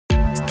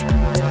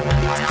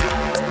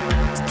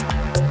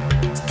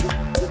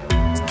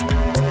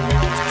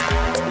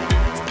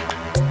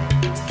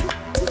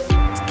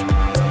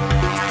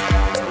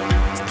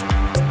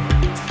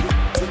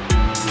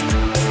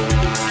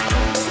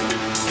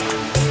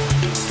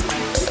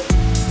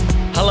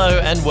Hello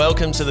and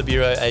welcome to the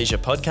Bureau Asia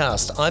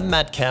podcast. I'm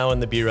Matt Cowan,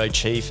 the Bureau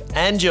Chief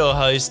and your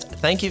host.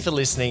 Thank you for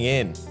listening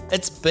in.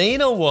 It's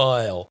been a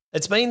while.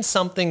 It's been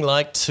something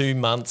like 2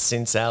 months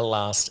since our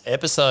last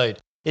episode.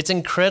 It's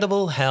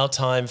incredible how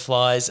time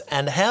flies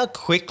and how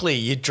quickly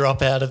you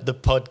drop out of the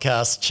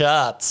podcast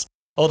charts.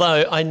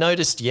 Although I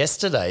noticed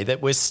yesterday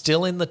that we're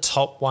still in the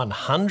top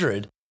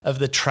 100 of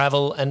the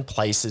travel and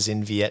places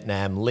in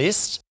Vietnam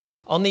list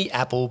on the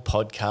Apple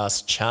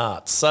podcast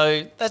charts.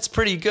 So that's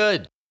pretty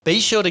good. Be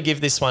sure to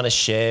give this one a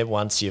share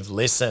once you've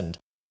listened.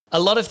 A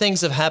lot of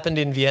things have happened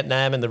in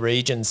Vietnam and the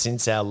region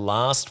since our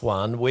last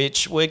one,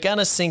 which we're going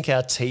to sink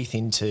our teeth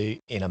into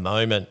in a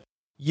moment.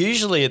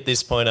 Usually at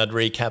this point I'd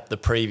recap the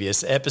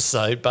previous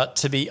episode, but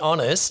to be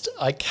honest,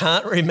 I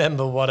can't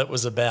remember what it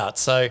was about.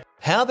 So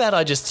how about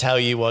I just tell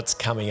you what's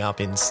coming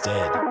up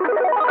instead?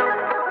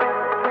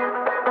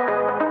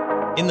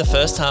 In the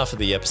first half of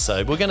the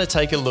episode, we're going to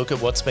take a look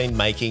at what's been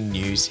making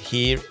news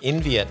here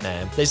in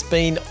Vietnam. There's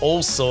been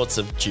all sorts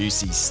of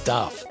juicy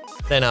stuff.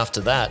 Then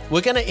after that, we're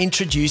going to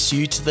introduce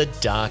you to the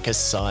darker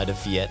side of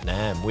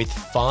Vietnam with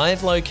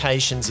 5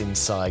 locations in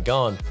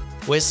Saigon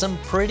where some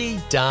pretty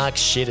dark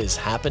shit has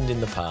happened in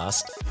the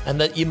past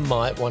and that you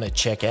might want to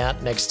check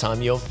out next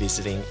time you're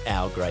visiting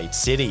our great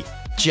city.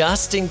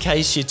 Just in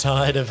case you're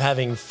tired of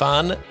having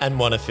fun and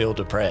want to feel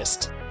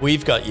depressed,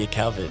 we've got you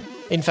covered.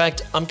 In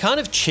fact, I'm kind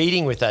of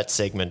cheating with that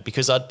segment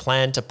because I'd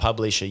planned to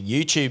publish a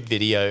YouTube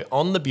video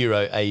on the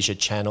Bureau Asia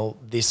channel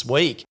this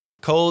week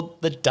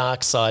called The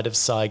Dark Side of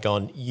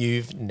Saigon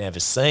You've Never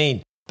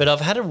Seen. But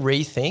I've had a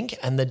rethink,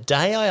 and the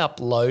day I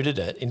uploaded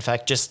it, in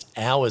fact just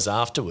hours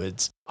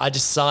afterwards, I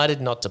decided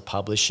not to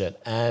publish it,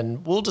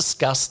 and we'll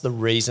discuss the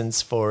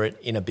reasons for it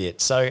in a bit,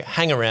 so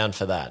hang around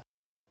for that.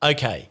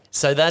 Okay,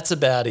 so that's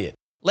about it.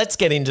 Let's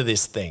get into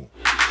this thing.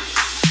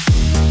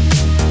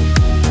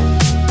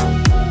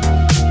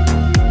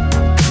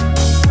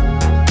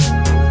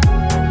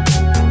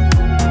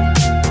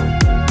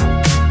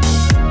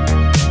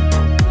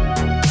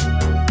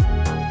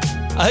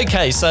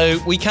 Okay, so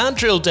we can't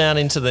drill down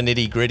into the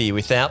nitty-gritty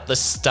without the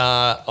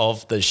star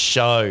of the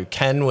show,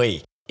 can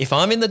we? If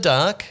I'm in the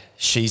dark,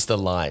 she's the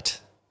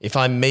light. If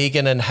I'm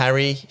Meghan and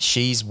Harry,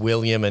 she's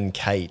William and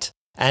Kate.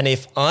 And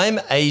if I'm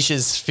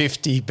Asia's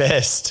 50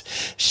 best,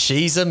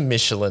 she's a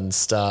Michelin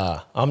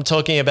star. I'm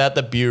talking about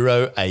the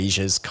Bureau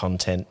Asia's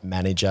content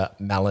manager,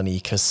 Melanie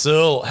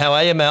Kasul. How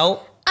are you,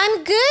 Mel?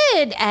 I'm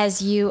good,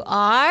 as you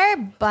are,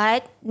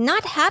 but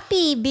not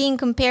happy being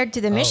compared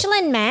to the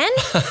Michelin man.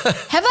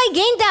 Have I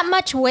gained that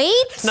much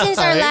weight since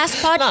our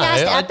last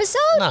podcast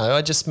episode?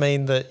 I just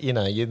mean that,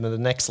 you're the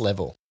next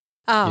level.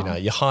 Oh.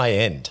 You're high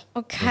end.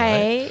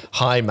 Okay.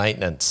 High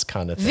maintenance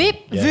kind of thing.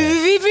 Vip,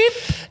 vip, vip.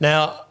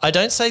 Now, I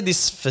don't say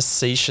this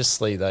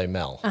facetiously though,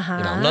 Mel.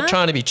 I'm not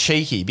trying to be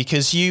cheeky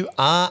because you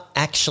are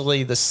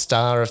actually the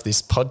star of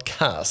this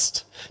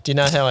podcast. Do you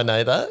know how I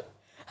know that?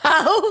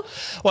 How?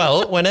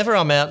 Well, whenever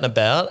I'm out and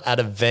about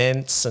at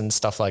events and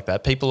stuff like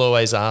that, people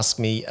always ask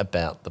me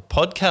about the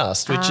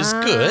podcast, which is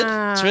good.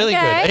 It's really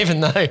good,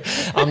 even though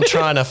I'm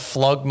trying to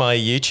flog my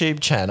YouTube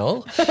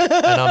channel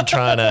and I'm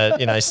trying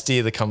to,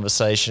 steer the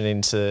conversation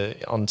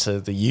onto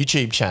the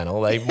YouTube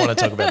channel. They want to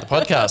talk about the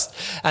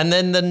podcast. And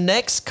then the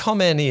next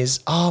comment is,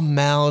 oh,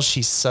 Mel,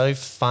 she's so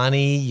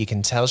funny. You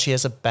can tell she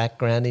has a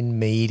background in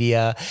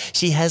media.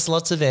 She has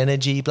lots of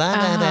energy, blah,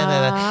 blah, blah,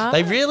 blah, blah.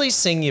 They really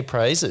sing your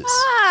praises.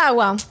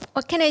 Well,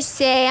 what can I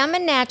say? I'm a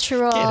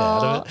natural. Get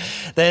out of it.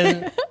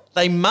 Then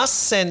they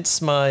must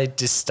sense my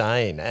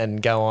disdain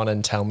and go on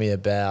and tell me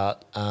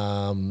about,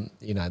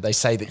 they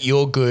say that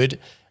you're good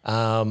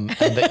and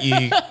that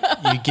you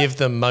give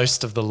them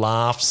most of the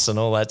laughs and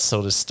all that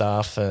sort of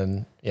stuff.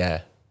 And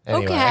yeah.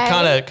 Anyway,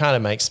 it kind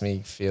of makes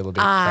me feel a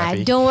bit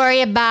crappy. Don't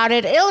worry about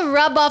it. It'll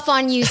rub off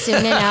on you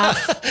soon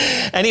enough.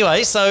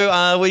 Anyway,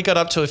 so we got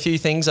up to a few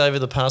things over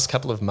the past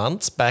couple of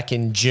months. Back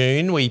in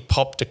June, we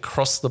popped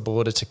across the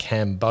border to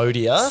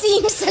Cambodia.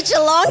 Seems such a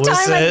long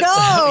time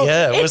ago.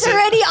 Yeah, it's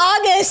already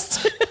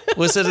August.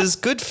 Was it as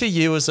good for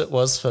you as it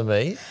was for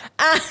me?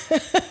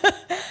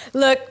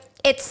 Look,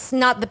 it's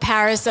not the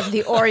Paris of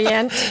the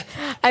Orient.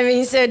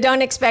 So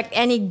don't expect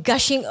any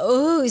gushing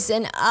oohs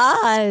and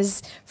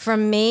ahs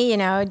from me,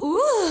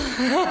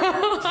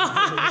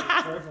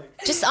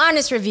 Just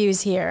honest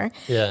reviews here.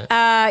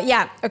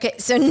 Yeah. Okay,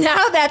 so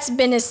now that's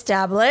been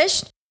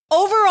established.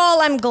 Overall,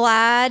 I'm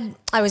glad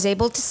I was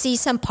able to see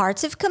some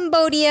parts of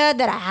Cambodia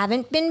that I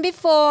haven't been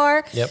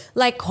before,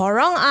 like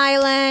Korong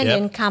Island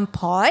and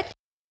Kampot.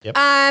 Yep.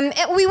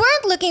 We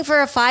weren't looking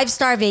for a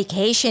 5-star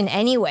vacation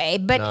anyway,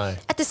 but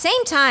at the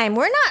same time,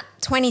 we're not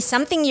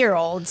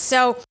 20-something-year-olds,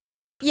 so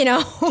we're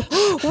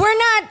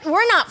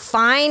not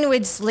fine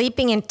with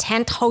sleeping in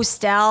tent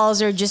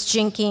hostels or just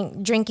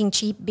drinking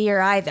cheap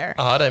beer either.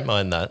 Oh, I don't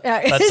mind that.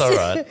 That's all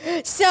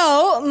right.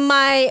 So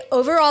my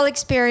overall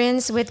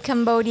experience with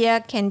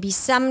Cambodia can be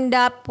summed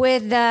up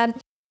with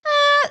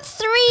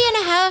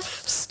 3.5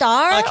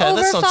 star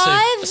over 5.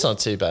 That's not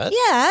too bad.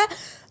 Yeah.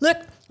 Look,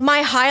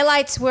 my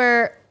highlights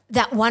were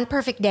that one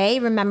perfect day,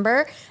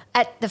 remember?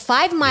 at the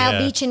 5 Mile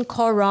Beach in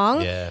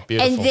Korong. Yeah,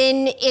 beautiful. And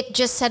then it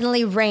just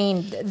suddenly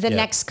rained the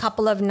next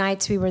couple of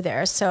nights we were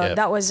there. So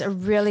that was a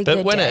really good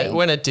day. But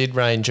when it did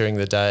rain during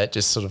the day, it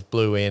just sort of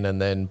blew in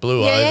and then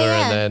blew over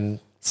and then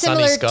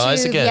similar sunny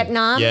skies to again.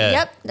 Vietnam. Yeah.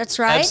 Yep, that's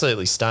right.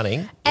 Absolutely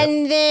stunning.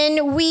 And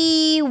then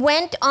we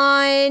went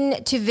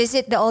on to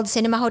visit the old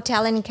cinema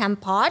hotel in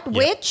Kampot,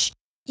 which,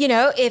 you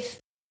know, if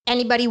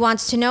anybody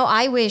wants to know,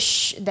 I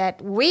wish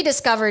that we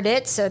discovered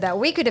it so that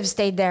we could have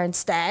stayed there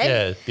instead.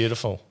 Yeah,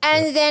 beautiful.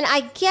 And then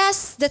I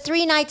guess the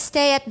 3-night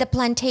stay at the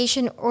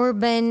Plantation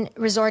Urban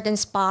Resort and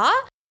Spa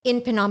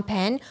in Phnom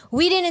Penh.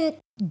 We didn't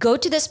go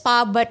to the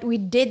spa, but we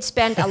did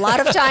spend a lot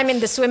of time in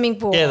the swimming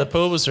pool. Yeah, the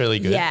pool was really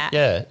good.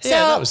 Yeah, So,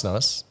 that was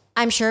nice.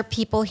 I'm sure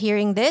people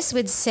hearing this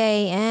would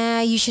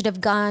say, you should have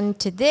gone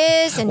to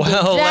this and did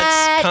that,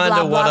 that's kind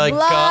blah, of what blah, I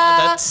blah. got.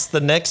 That's the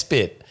next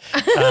bit.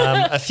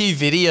 A few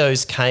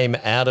videos came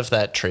out of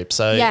that trip.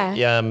 So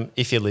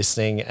if you're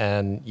listening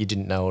and you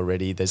didn't know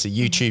already, there's a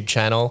YouTube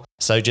channel.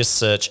 So just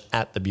search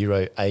at the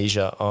Bureau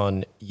Asia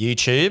on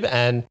YouTube.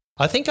 And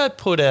I think I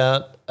put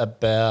out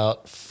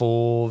about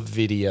 4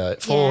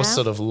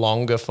 sort of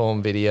longer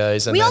form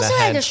videos and then a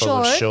handful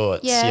of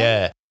shorts.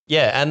 Yeah.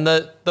 And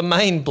the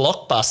main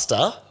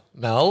blockbuster,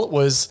 Mel,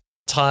 was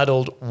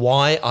titled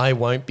 "Why I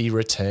Won't Be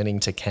Returning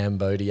to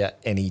Cambodia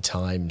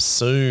Anytime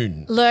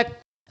Soon." Look,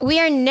 we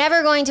are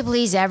never going to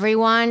please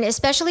everyone,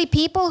 especially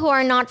people who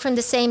are not from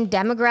the same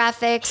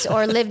demographics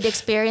or lived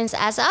experience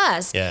as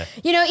us. Yeah.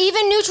 You know,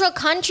 even neutral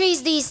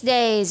countries these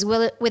days,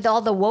 with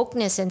all the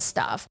wokeness and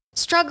stuff,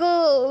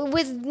 struggle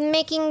with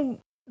making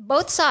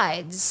both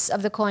sides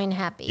of the coin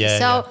happy.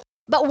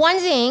 But one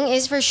thing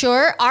is for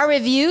sure, our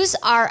reviews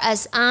are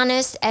as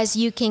honest as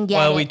you can get.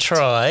 Well, we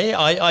try.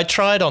 I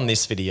tried on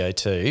this video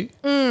too.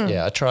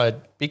 Yeah, I tried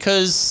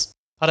because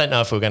I don't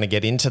know if we're going to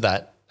get into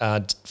that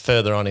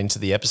further on into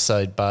the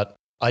episode, but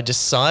I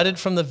decided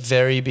from the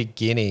very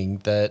beginning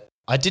that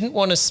I didn't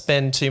want to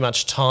spend too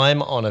much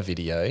time on a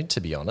video, to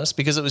be honest,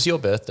 because it was your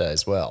birthday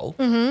as well.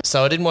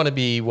 So I didn't want to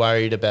be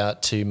worried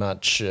about too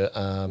much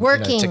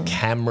working, to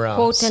camera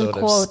quote sort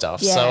unquote, of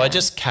stuff. So I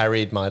just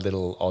carried my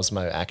little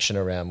Osmo Action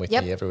around with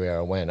me everywhere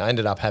I went. I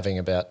ended up having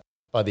about,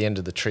 by the end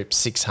of the trip,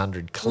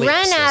 600 clips.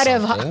 Ran out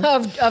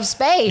of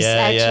space,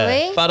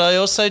 actually. Yeah. But I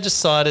also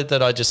decided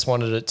that I just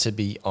wanted it to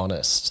be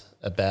honest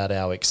about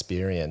our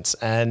experience.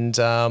 And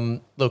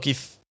look,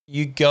 if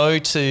you go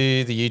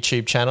to the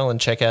YouTube channel and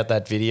check out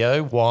that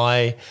video,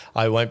 Why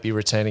I Won't Be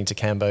Returning to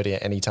Cambodia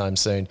Anytime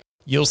Soon,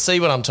 you'll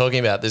see what I'm talking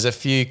about. There's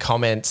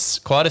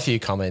quite a few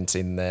comments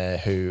in there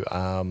who,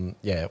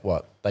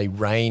 they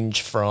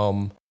range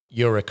from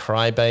 "you're a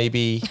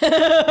crybaby,"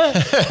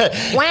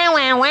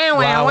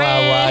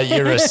 wow,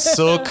 "you're a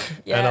sook,"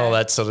 and all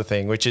that sort of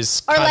thing, which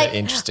is kind of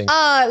interesting.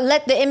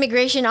 Let the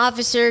immigration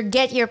officer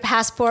get your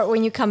passport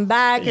when you come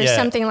back or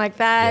something like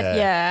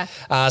that.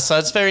 So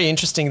it's very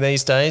interesting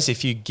these days.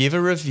 If you give a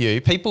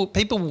review, people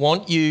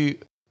want you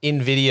in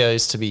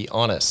videos to be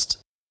honest.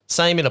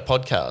 Same in a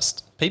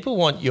podcast. People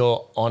want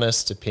your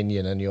honest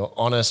opinion and your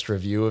honest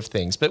review of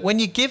things. But when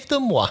you give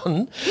them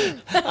one,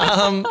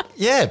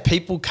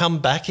 people come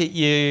back at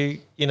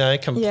you,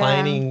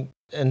 complaining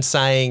and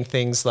saying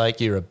things like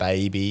 "you're a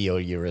baby" or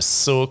 "you're a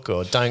sook"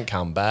 or "don't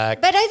come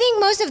back." But I think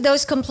most of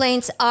those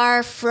complaints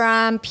are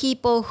from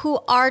people who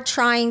are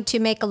trying to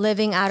make a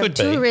living out of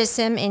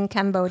tourism in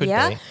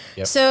Cambodia.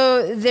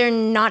 So they're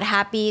not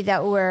happy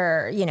that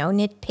we're,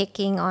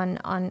 nitpicking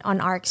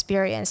on our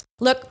experience.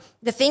 Look,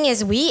 the thing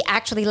is, we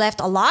actually left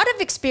a lot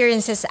of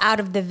experiences out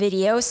of the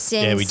video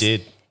since... Yeah, we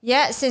did.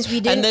 Yeah, since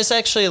we did. And there's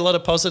actually a lot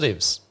of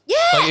positives. Yeah.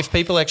 Like if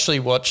people actually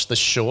watch the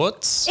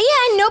shorts.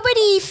 Yeah,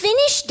 nobody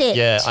finished it.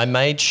 Yeah, I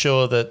made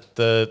sure that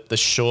the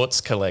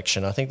shorts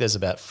collection, I think there's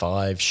about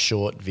 5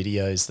 short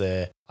videos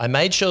there. I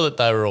made sure that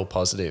they were all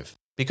positive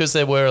because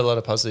there were a lot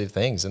of positive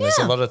things and there's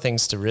a lot of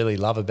things to really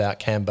love about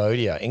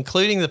Cambodia,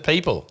 including the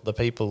people. The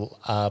people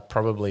are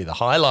probably the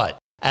highlight,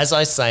 as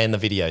I say in the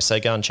video. So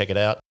go and check it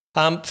out.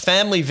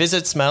 Family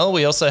visits, Mel.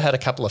 We also had a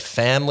couple of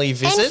family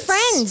visits. And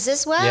friends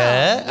as well.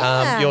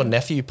 Yeah. Your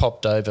nephew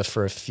popped over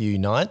for a few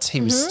nights.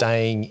 He was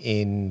staying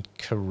in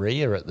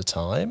Korea at the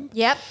time.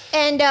 Yep.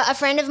 And a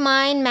friend of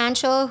mine,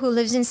 Manchel, who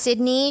lives in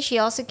Sydney, she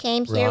also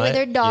came here with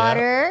her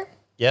daughter.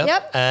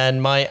 Yep.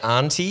 And my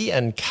auntie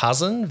and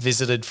cousin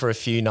visited for a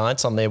few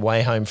nights on their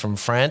way home from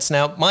France.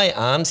 Now, my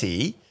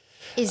auntie...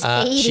 is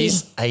 80.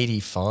 She's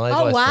 85,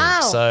 I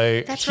think.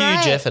 So that's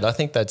huge effort. I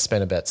think they'd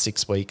spent about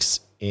 6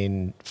 weeks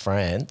in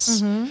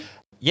France.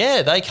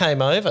 Yeah, they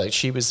came over.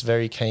 She was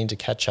very keen to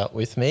catch up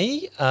with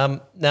me.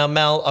 Now,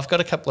 Mel, I've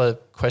got a couple of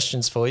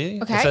questions for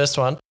you. Okay. The first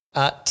one,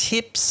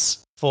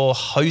 tips for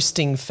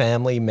hosting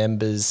family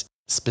members,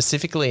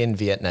 specifically in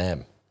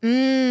Vietnam.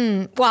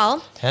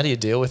 Well, how do you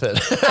deal with it?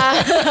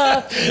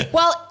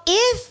 Well,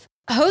 if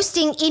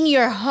hosting in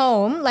your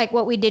home, like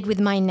what we did with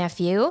my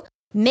nephew,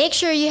 make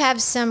sure you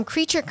have some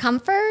creature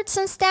comforts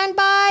on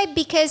standby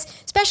because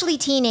especially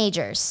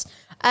teenagers,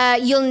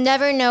 you'll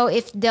never know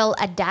if they'll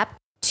adapt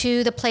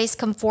to the place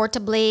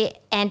comfortably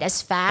and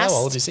as fast. How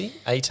old is he?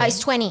 18? He's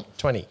 20.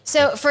 20.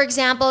 So, for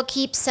example,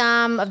 keep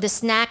some of the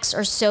snacks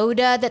or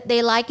soda that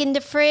they like in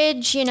the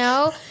fridge, you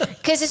know?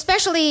 Because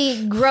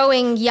especially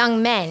growing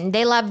young men,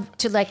 they love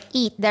to like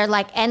eat. They're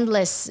like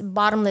endless,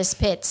 bottomless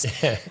pits.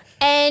 Yeah.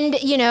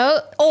 And, you know,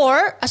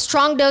 or a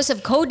strong dose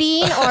of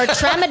codeine or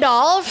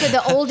tramadol for the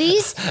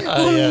oldies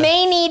who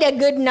may need a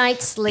good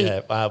night's sleep.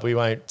 Yeah, we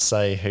won't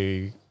say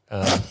who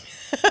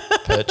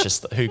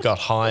who got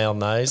high on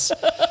those.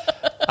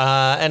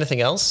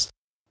 Anything else?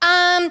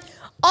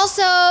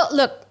 Also,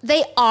 look,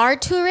 they are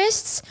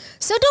tourists,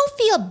 so don't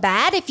feel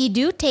bad if you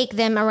do take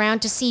them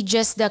around to see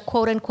just the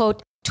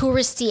quote-unquote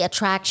touristy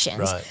attractions.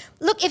 Right.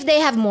 Look, if they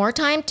have more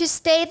time to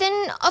stay,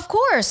 then of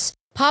course,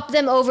 pop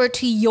them over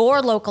to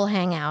your local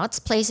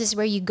hangouts, places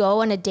where you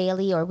go on a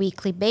daily or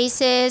weekly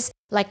basis,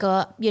 like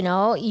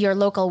your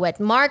local wet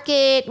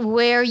market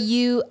where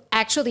you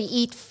actually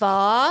eat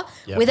pho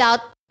without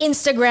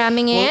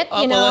Instagramming it,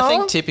 you know. Well, I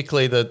think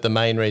typically the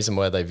main reason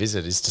why they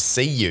visit is to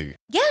see you.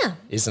 Yeah.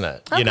 Isn't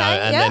it? Okay,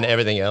 and then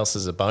everything else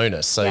is a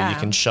bonus. So you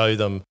can show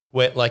them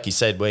where, like you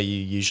said, where you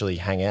usually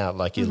hang out,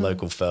 like your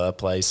local pho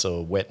place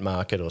or wet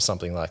market or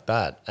something like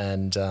that.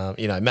 And,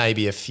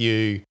 maybe a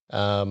few,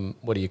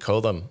 what do you call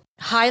them?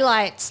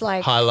 Highlights,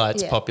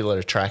 popular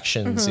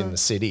attractions in the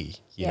city,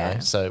 you know,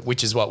 so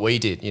which is what we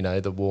did,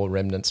 the war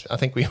remnants. I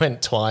think we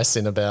went twice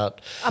in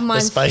about the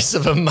space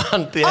of a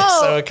month. Yeah,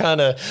 so we're kind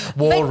of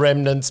war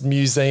remnants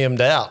museumed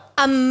out.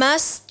 A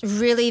must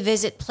really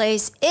visit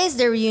place is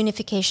the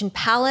Reunification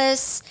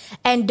Palace.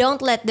 And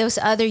don't let those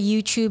other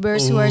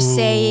YouTubers who are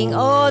saying,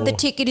 oh, the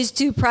ticket is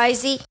too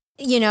pricey.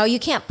 You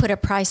can't put a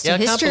price to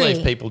history. I can't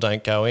believe people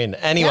don't go in.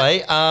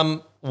 Anyway,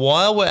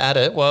 while we're at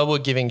it, while we're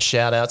giving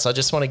shout outs, I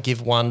just want to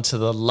give one to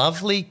the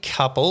lovely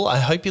couple, I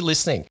hope you're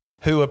listening,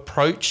 who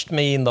approached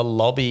me in the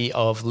lobby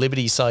of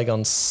Liberty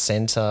Saigon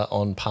Centre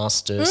on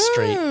Pasteur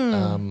Street.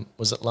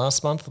 Was it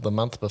last month or the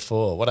month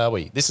before? What are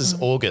we? This is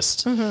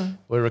August.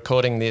 We're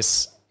recording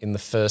this in the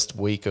first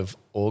weekend of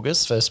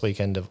August.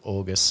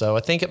 So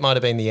I think it might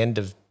have been the end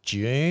of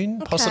June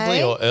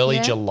possibly or early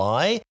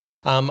July.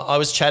 I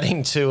was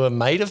chatting to a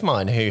mate of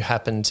mine who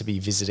happened to be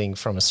visiting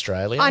from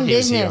Australia. He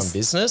was here on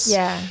business.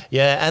 Yeah.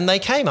 Yeah, and they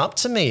came up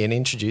to me and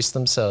introduced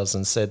themselves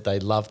and said they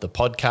loved the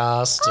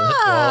podcast.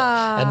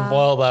 And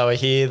while they were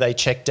here, they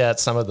checked out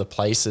some of the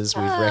places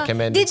we've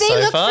recommended so far.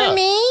 Did they look for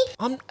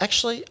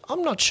me?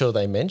 I'm not sure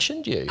they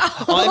mentioned you.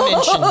 I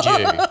mentioned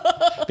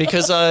you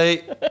because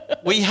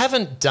we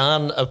haven't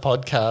done a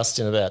podcast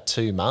in about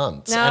 2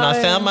 months. And I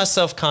found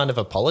myself kind of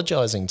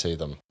apologising to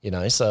them,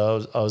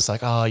 So I was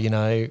like,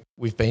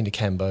 we've been to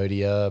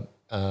Cambodia.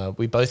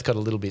 We both got a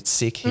little bit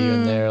sick here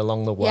and there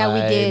along the way. Yeah, we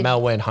did. Mel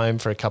went home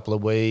for a couple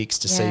of weeks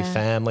to see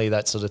family,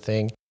 that sort of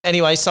thing.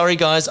 Anyway, sorry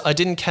guys, I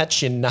didn't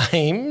catch your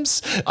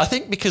names. I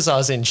think because I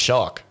was in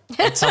shock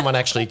that someone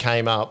actually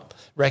came up,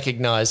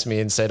 recognised me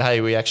and said, hey,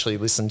 we actually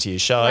listened to your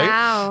show.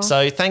 Wow.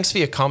 So thanks for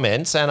your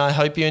comments and I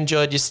hope you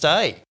enjoyed your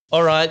stay.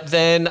 All right,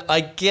 then I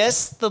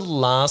guess the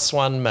last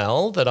one,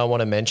 Mel, that I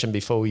want to mention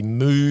before we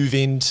move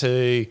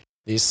into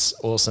this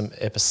awesome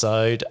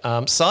episode.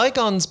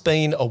 Saigon's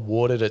been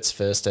awarded its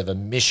first ever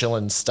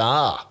Michelin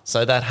star.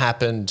 So that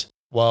happened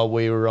while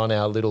we were on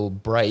our little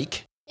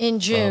break. In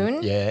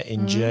June.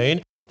 In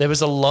June. There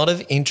was a lot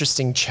of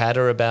interesting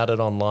chatter about it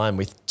online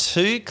with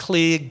two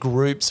clear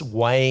groups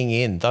weighing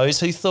in. Those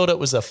who thought it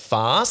was a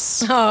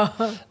farce,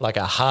 like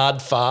a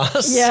hard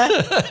farce. Yeah.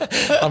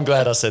 I'm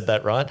glad I said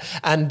that right.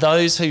 And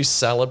those who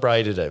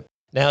celebrated it.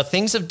 Now,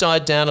 things have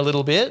died down a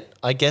little bit.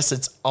 I guess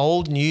it's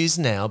old news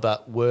now,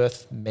 but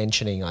worth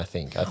mentioning, I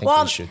think. I think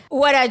we should.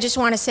 What I just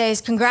want to say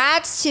is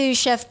congrats to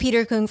Chef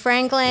Peter Kung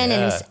Franklin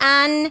and Miss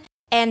Anne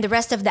and the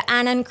rest of the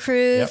Annan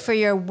crew for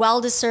your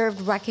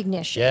well-deserved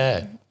recognition.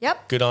 Yeah.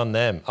 Yep. Good on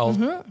them.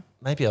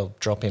 Maybe I'll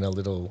drop in a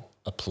little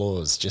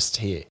applause just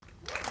here.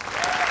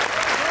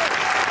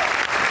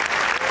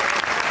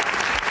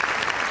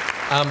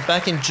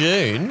 Back in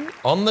June,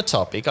 on the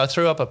topic, I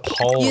threw up a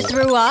poll. You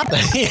threw up?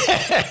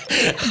 Yeah.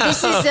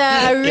 This is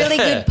a really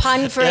good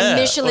pun for a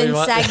Michelin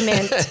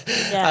segment.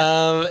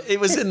 It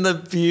was in the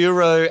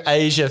Bureau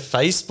Asia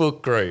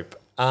Facebook group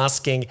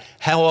asking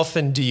how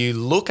often do you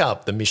look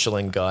up the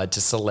Michelin Guide to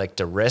select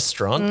a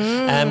restaurant?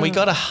 And we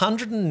got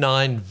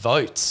 109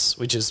 votes,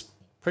 which is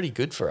pretty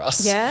good for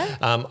us. Yeah.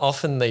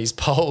 Often these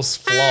polls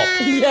flop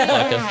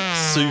like a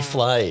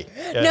souffle.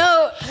 Yeah.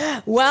 No,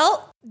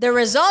 well, the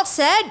results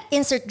said,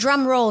 insert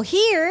drum roll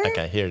here.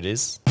 Okay, here it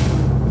is.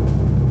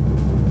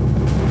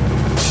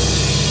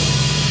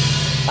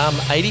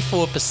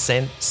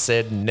 84%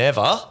 said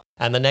never,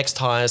 and the next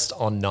highest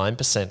on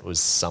 9%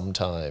 was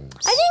sometimes.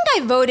 I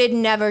think I voted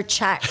never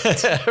checked.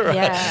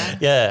 Right.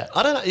 Yeah.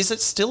 I don't know. Is it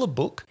still a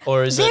book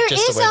or is it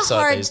just a website? There is a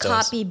hard these days?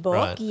 copy book,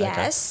 right.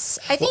 yes.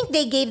 Okay. I think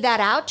they gave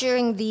that out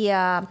during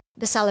the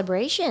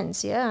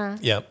celebrations, yeah.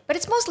 But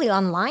it's mostly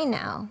online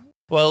now.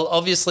 Well,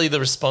 obviously the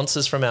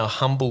responses from our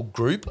humble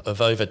group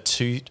of over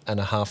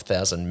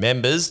 2,500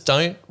 members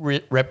don't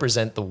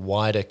represent the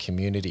wider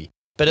community.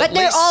 But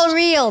they're all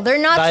real.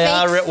 They're not they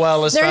fake. Are,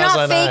 well, as they're far as I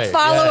not know. fake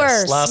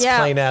followers. Yes, last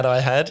clean out I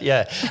had,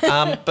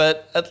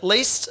 but at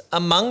least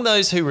among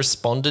those who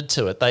responded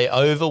to it, they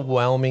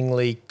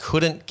overwhelmingly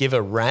couldn't give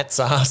a rat's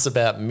ass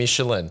about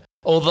Michelin.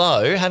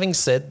 Although, having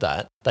said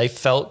that, they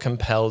felt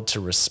compelled to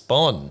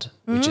respond,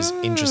 which is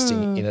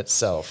interesting in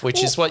itself,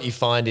 which is what you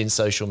find in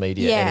social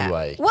media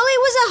anyway. Well, it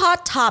was a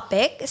hot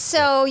topic,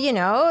 so, you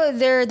know,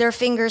 their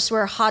fingers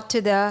were hot to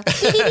the...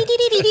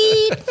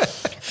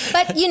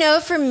 But, you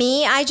know, for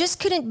me, I just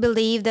couldn't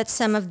believe that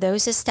some of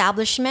those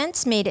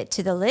establishments made it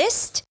to the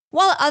list,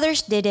 while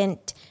others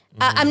didn't.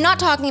 I'm not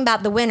talking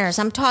about the winners.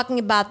 I'm talking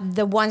about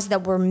the ones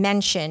that were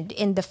mentioned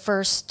in the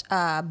first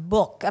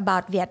book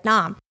about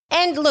Vietnam.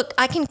 And look,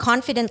 I can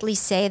confidently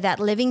say that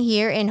living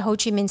here in Ho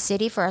Chi Minh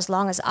City for as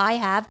long as I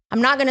have,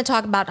 I'm not going to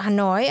talk about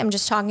Hanoi. I'm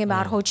just talking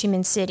about Ho Chi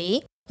Minh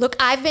City. Look,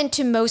 I've been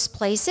to most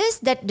places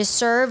that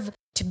deserve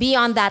to be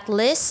on that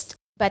list,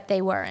 but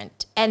they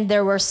weren't. And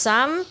there were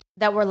some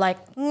that were like,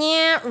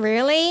 yeah,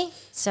 really?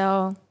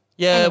 So,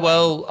 anyway.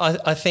 Well,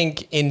 I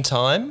think in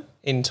time,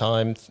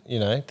 you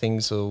know,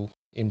 things will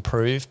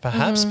improve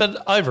perhaps,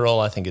 but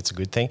overall I think it's a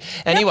good thing.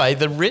 Anyway,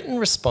 the written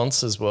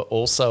responses were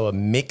also a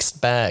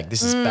mixed bag.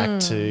 This is back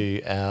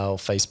to our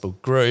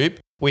Facebook group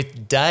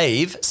with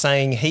Dave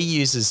saying he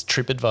uses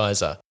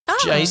TripAdvisor.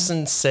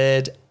 Jason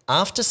said,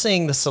 after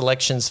seeing the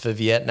selections for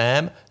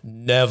Vietnam,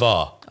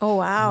 never. Oh,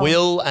 wow.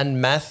 Will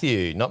and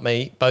Matthew, not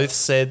me, both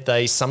said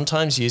they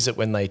sometimes use it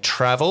when they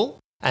travel.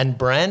 And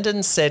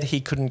Brandon said he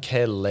couldn't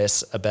care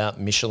less about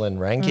Michelin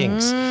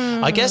rankings.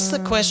 I guess the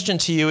question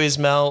to you is,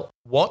 Mel,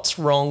 what's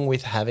wrong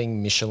with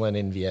having Michelin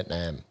in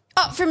Vietnam?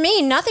 Oh, for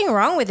me, nothing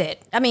wrong with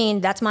it. I mean,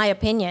 that's my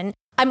opinion.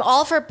 I'm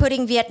all for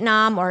putting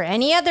Vietnam or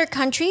any other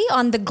country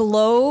on the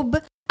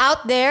globe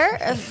out there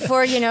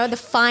for, you know, the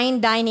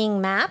fine dining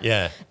map.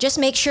 Yeah. Just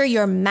make sure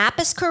your map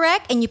is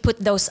correct and you put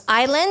those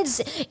islands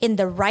in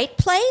the right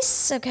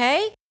place,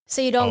 okay?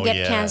 So you don't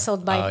get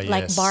canceled by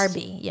like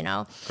Barbie, you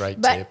know.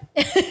 Great tip.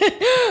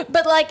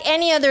 But like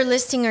any other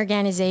listing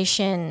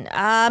organization,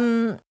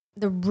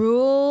 the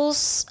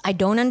rules I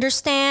don't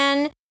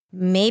understand,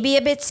 maybe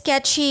a bit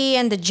sketchy,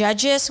 and the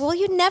judges, well,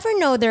 you never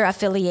know their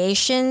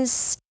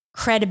affiliations,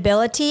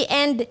 credibility,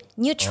 and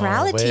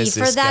neutrality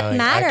for that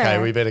matter.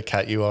 Okay, we better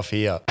cut you off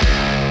here.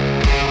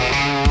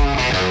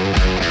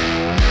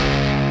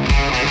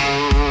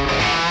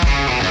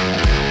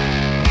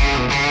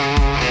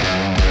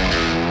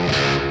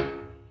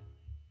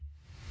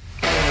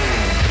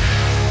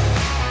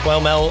 Well,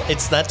 Mel,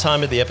 it's that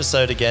time of the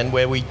episode again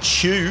where we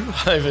chew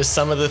over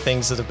some of the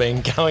things that have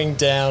been going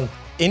down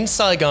in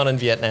Saigon and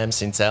Vietnam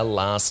since our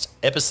last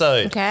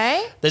episode.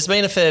 Okay. There's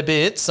been a fair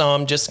bit, so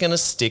I'm just going to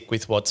stick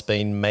with what's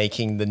been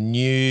making the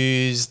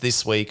news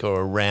this week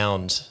or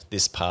around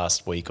this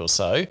past week or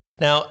so.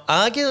 Now,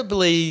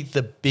 arguably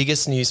the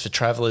biggest news for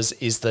travellers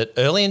is that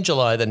early in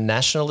July, the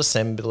National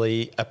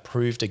Assembly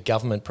approved a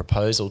government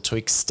proposal to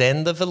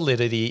extend the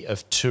validity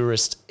of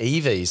tourist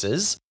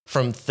e-visas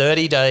from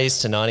 30 days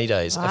to 90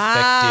 days,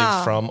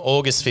 effective from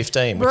August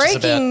 15, which is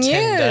about 10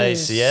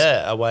 days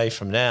away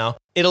from now.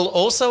 It'll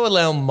also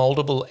allow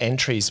multiple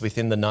entries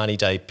within the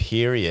 90-day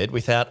period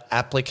without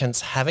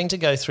applicants having to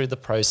go through the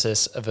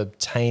process of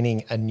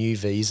obtaining a new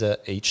visa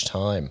each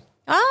time.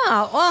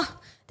 Oh, well,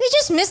 they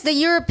just missed the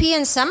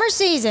European summer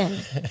season.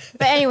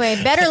 But anyway,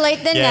 better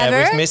late than never.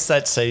 Yeah, we've missed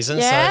that season.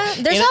 Yeah,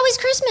 so there's always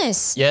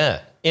Christmas.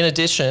 Yeah. In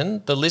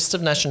addition, the list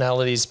of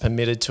nationalities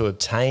permitted to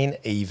obtain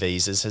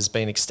e-visas has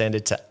been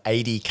extended to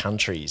 80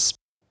 countries.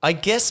 I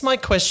guess my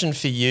question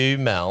for you,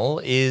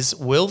 Mel, is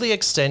will the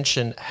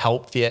extension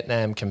help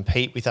Vietnam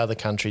compete with other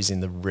countries in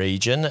the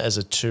region as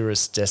a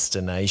tourist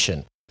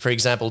destination? For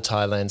example,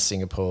 Thailand,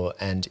 Singapore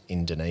and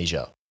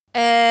Indonesia.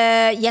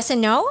 Yes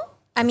and no.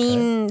 I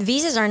mean,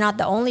 visas are not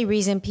the only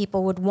reason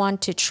people would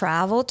want to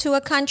travel to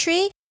a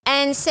country.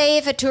 And say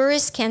if a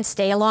tourist can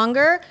stay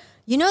longer,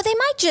 you know, they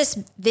might just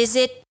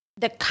visit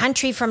the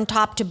country from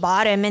top to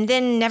bottom and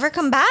then never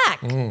come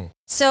back.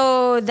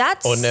 So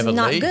that's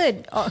not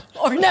good.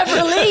 Or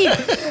never leave.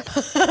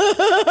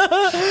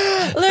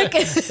 Look,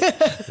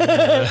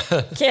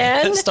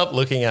 Ken. Stop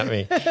looking at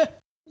me.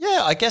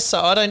 Yeah, I guess so.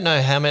 I don't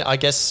know how many. I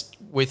guess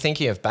we're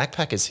thinking of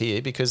backpackers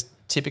here because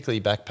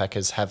typically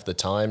backpackers have the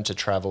time to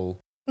travel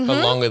for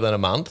longer than a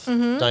month,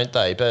 don't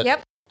they?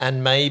 But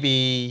and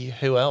maybe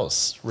who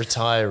else?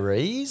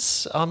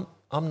 Retirees?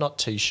 I'm not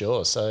too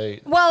sure. So,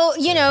 well,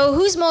 you know,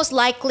 who's most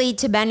likely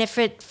to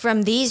benefit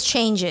from these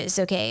changes?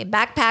 Okay,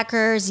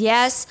 backpackers,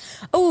 yes.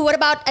 Oh, what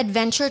about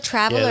adventure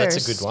travelers? Yeah,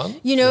 that's a good one.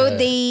 You know,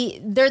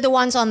 they're the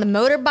ones on the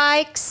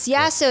motorbikes.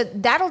 Yeah, so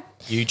that'll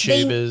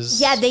YouTubers.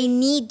 They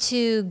need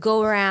to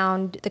go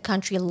around the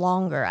country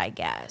longer, I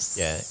guess.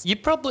 Yeah,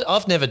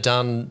 I've never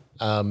done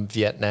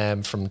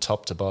Vietnam from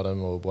top to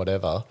bottom or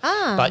whatever.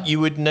 But you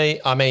would need.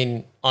 I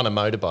mean, on a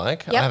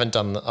motorbike. I haven't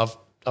done.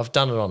 I've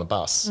done it on a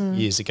bus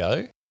years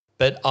ago.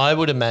 But I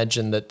would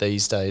imagine that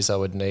these days I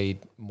would need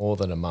more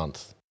than a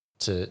month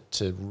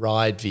to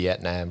ride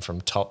Vietnam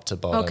from top to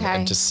bottom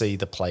and to see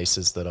the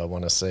places that I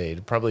want to see.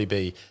 It'd probably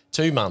be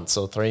 2 months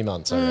or 3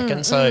 months, I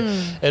reckon. So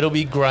it'll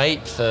be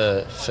great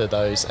for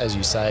those, as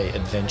you say,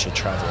 adventure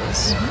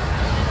travelers.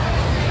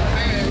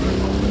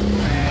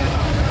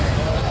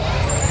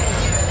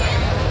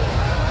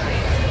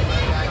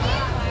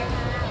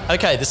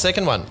 Okay, the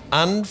second one,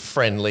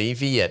 unfriendly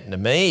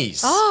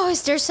Vietnamese. Oh,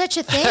 is there such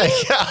a thing?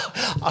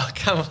 Oh,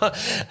 come on.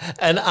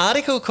 An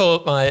article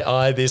caught my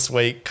eye this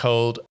week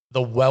called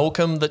 "The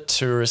Welcome That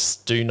Tourists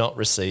Do Not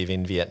Receive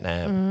in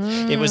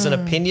Vietnam." It was an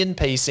opinion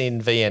piece in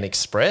VN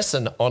Express,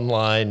 an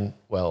online,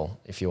 well,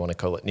 if you want to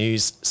call it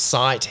news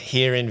site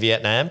here in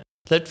Vietnam,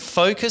 that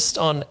focused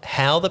on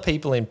how the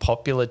people in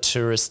popular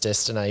tourist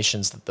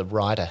destinations that the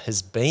writer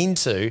has been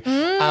to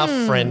are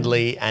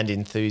friendly and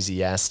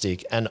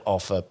enthusiastic and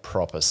offer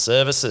proper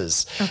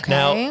services. Okay.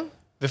 Now,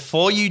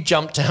 before you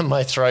jump down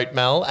my throat,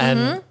 Mel,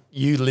 and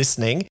you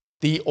listening,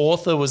 the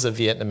author was a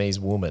Vietnamese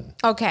woman.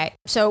 Okay.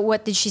 So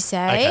what did she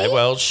say? Okay,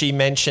 well, she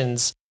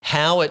mentions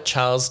how at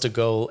Charles de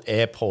Gaulle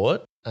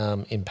Airport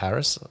in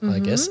Paris, I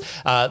guess,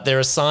 there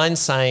are signs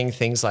saying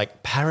things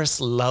like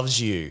 "Paris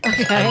loves you,"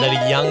 and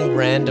that a young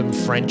random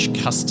French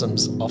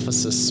customs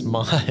officer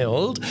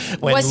smiled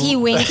when Was he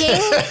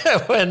winking?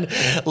 when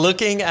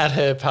looking at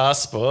her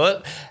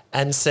passport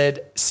and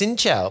said "Xin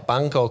chào,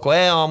 Bangkok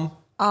Quaom,"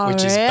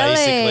 which is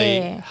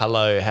basically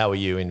 "Hello, how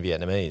are you" in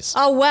Vietnamese.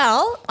 Oh,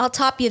 well, I'll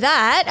top you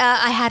that.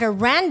 I had a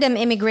random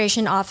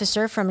immigration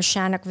officer from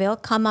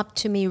Shannockville come up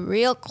to me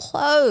real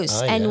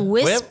close and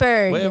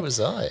whispered. Where was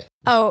I?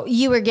 Oh,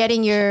 you were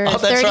getting your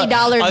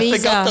 $30 right. visa. I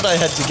forgot that I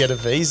had to get a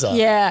visa.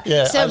 Yeah.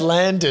 Yeah, So, I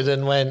landed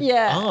and went,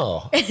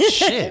 oh,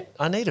 shit,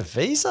 I need a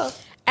visa?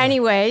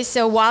 anyway,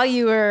 so while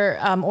you were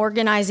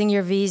organizing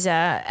your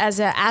visa, as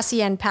an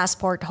ASEAN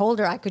passport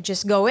holder, I could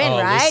just go in,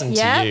 right? Listen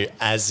to you,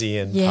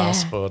 ASEAN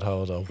passport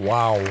holder.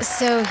 Wow.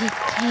 So he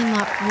came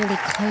up really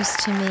close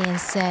to me and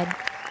said,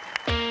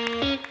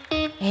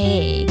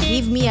 "Hey,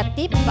 give me a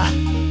tip."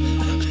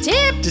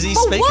 Tip? Does he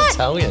For speak what?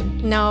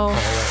 Italian? No.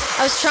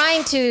 I was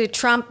trying to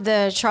trump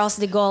the Charles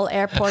de Gaulle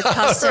Airport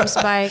customs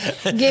by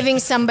giving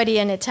somebody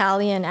an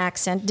Italian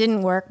accent.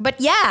 Didn't work. But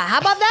yeah, how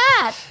about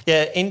that?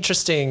 Yeah,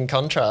 interesting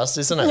contrast,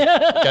 isn't it?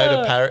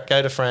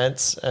 Go to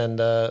France and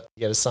you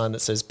get a sign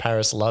that says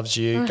 "Paris loves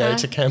you." Go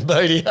to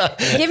Cambodia.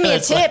 Give me a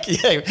tip.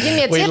 Give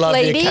me a we tip, love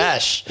lady. your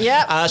cash.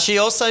 Yep. She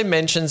also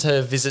mentions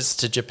her visits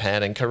to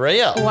Japan and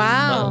Korea.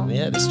 Wow.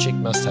 Yeah, this chick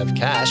must have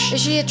cash.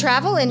 Is she a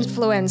travel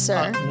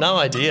influencer? No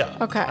idea.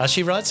 Okay.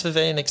 She writes for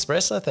VN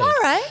Express, I think. All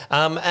right.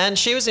 And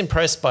she was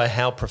impressed by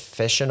how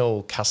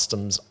professional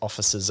customs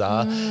officers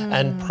are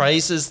and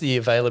praises the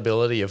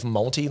availability of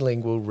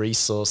multilingual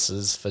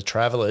resources for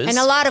travellers. And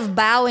a lot of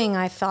bowing,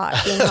 I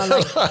thought. You know,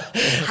 like,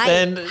 hi,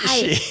 Then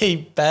hi. she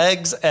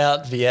bags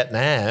out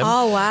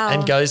Vietnam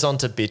and goes on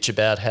to bitch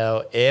about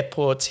how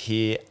airports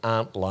here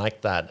aren't like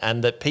that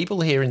and that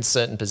people here in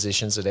certain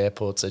positions at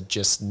airports are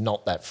just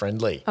not that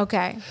friendly.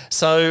 Okay.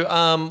 So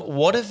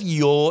what have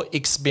your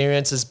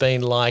experiences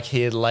been like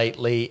here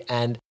lately,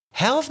 and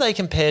how have they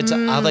compared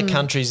to other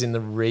countries in the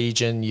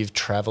region you've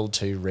travelled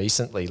to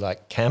recently,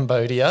 like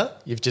Cambodia,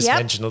 you've just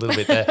mentioned a little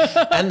bit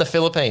there, and the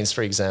Philippines,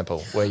 for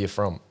example, where you're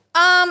from?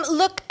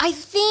 Look, I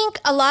think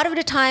a lot of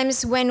the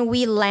times when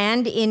we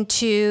land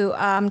into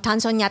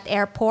Tan Son Nhat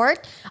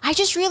Airport, I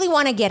just really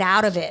want to get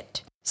out of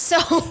it. So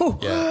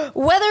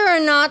whether or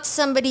not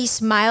somebody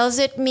smiles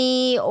at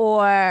me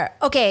or,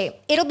 okay,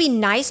 it'll be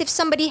nice if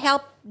somebody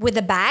helped with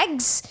the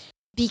bags,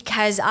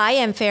 because I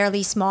am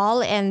fairly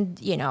small and,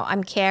 you know,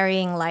 I'm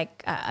carrying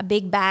like a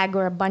big bag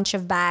or a bunch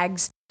of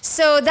bags.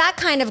 So that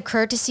kind of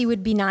courtesy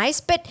would be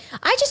nice. But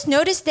I just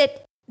noticed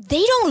that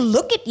they don't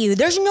look at you.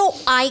 There's no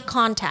eye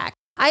contact.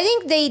 I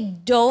think they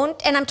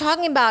don't. And I'm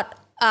talking about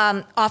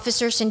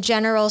officers in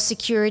general,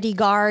 security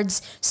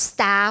guards,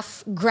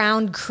 staff,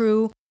 ground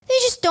crew. They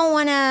just don't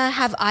want to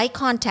have eye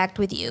contact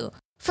with you.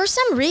 For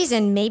some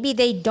reason, maybe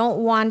they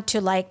don't want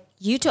to like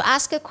you to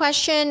ask a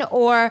question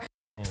or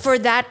for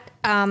that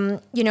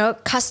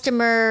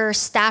customer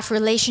staff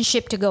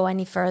relationship to go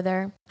any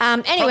further.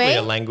 Anyway. Probably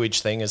a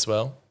language thing as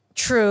well.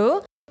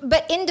 True.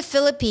 But in the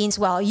Philippines,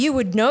 well, you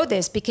would know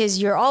this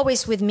because you're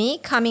always with me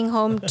coming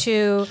home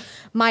to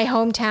my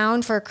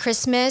hometown for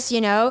Christmas,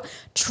 you know.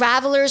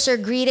 Travelers are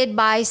greeted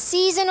by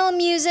seasonal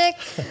music,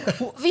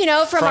 you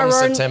know, from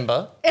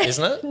September,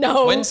 isn't it?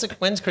 No.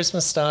 When's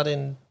Christmas start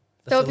in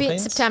the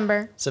Philippines?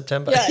 September.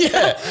 September?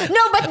 Yeah.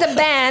 No, but the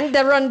band, the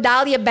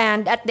Rondalia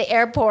band at the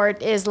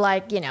airport is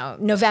like, you know,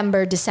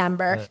 November,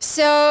 December. Yeah.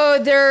 So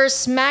they're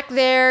smack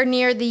there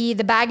near the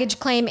baggage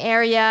claim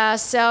area.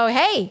 So,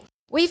 hey,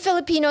 we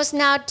Filipinos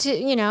now,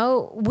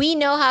 we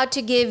know how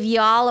to give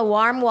y'all a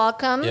warm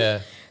welcome. Yeah.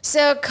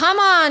 So come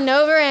on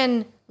over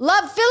and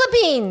love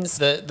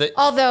Philippines.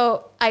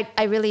 Although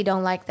I really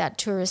don't like that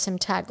tourism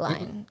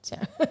tagline. So.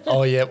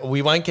 Oh, yeah.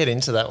 We won't get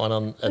into that one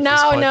at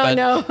this point.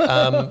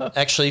 No.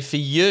 Actually, for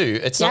you,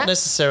 it's not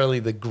necessarily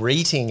the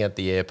greeting at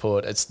the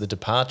airport. It's the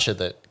departure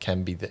that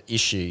can be the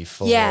issue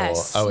for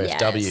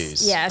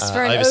OFWs. Yes,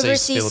 for an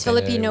overseas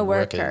Filipino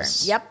worker.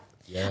 Yep.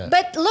 Yeah.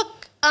 But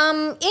look,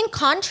 In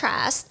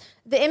contrast,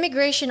 the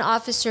immigration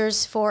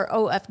officers for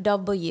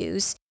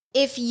OFWs,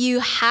 if you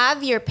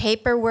have your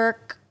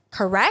paperwork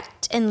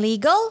correct and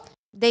legal,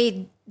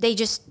 they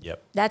just,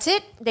 that's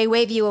it. They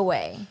wave you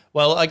away.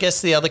 Well, I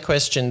guess the other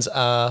questions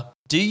are,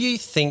 do you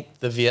think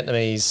the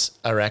Vietnamese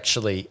are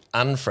actually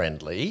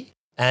unfriendly?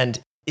 And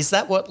is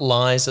that what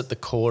lies at the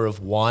core of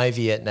why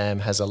Vietnam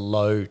has a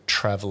low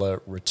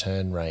traveller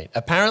return rate?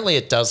 Apparently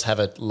it does have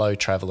a low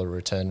traveller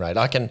return rate.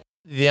 I can't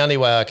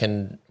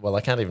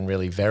even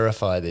really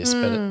verify this,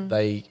 but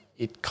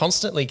it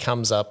constantly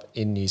comes up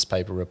in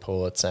newspaper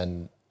reports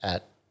and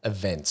at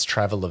events,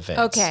 travel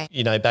events. Okay.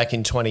 You know, back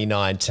in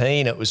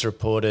 2019, it was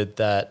reported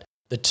that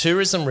the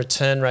tourism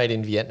return rate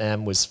in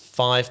Vietnam was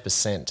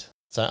 5%.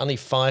 So only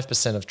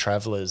 5% of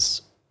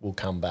travellers will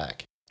come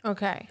back.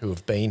 Okay. Who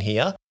have been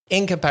here.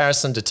 In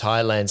comparison to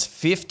Thailand's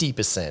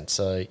 50%.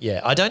 So,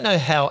 yeah, I don't know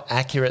how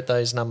accurate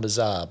those numbers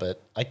are,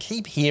 but I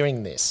keep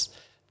hearing this,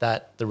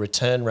 that the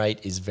return rate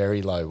is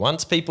very low.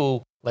 Once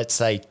people, let's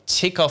say,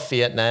 tick off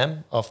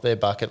Vietnam off their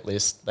bucket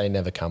list, they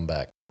never come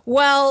back.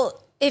 Well,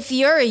 if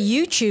you're a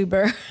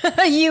YouTuber,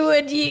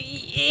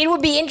 it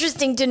would be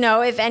interesting to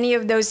know if any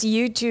of those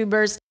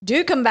YouTubers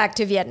do come back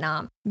to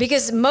Vietnam,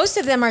 because most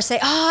of them are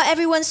saying, "Oh,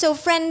 everyone's so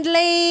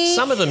friendly."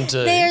 Some of them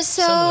do. They're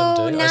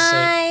so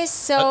nice.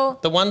 So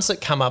the ones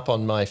that come up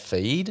on my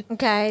feed,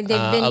 okay,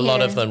 they've been a lot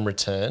here. of them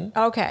return.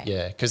 Okay,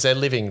 yeah, because they're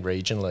living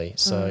regionally.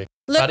 So,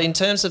 but in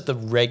terms of the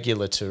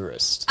regular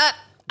tourist,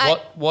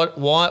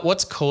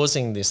 what's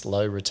causing this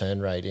low return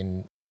rate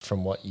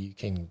from what you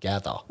can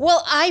gather?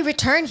 Well, I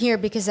return here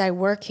because I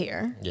work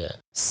here. Yeah.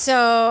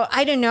 So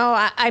I don't know.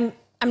 I'm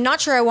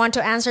not sure I want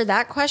to answer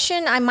that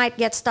question. I might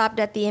get stopped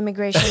at the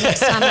immigration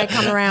next time I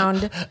come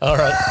around. All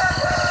right.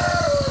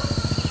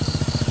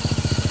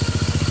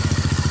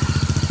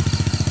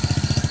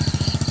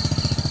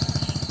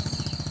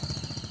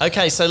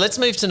 Okay, so let's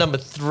move to number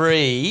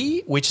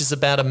 3, which is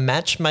about a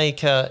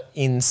matchmaker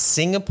in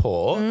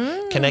Singapore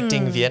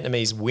connecting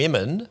Vietnamese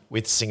women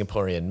with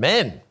Singaporean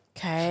men.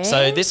 Okay.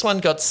 So this one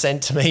got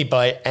sent to me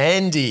by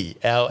Andy,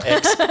 our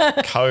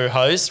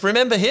ex-co-host.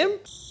 Remember him?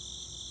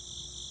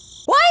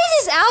 Why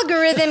is his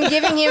algorithm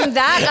giving him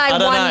that, I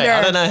wonder?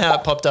 I don't know how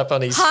it popped up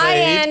on his feed. Hi,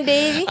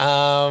 Andy.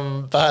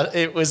 But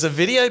it was a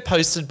video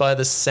posted by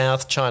the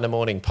South China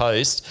Morning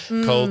Post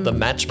called The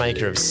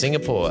Matchmaker of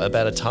Singapore,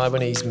 about a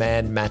Taiwanese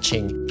man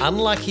matching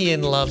unlucky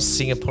in love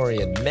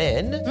Singaporean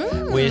men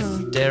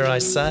with, dare I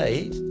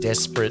say,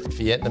 desperate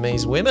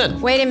Vietnamese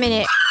women. Wait a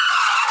minute.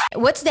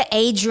 What's the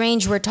age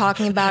range we're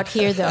talking about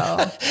here, though?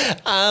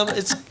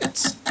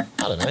 It's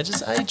I don't know,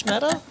 does age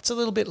matter? It's a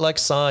little bit like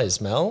size,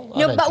 Mel.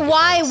 No, but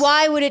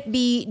why would it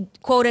be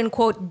quote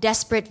unquote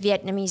desperate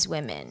Vietnamese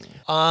women?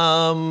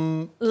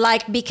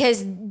 Like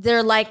because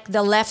they're like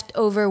the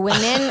leftover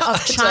women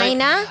of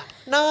China?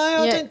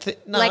 I don't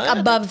think. No, like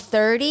above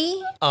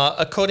 30?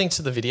 According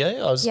to the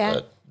video,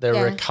 there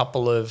were a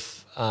couple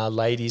of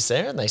ladies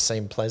there, and they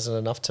seemed pleasant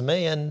enough to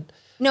me. And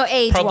no,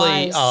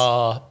 age-wise.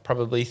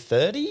 Probably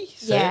 30.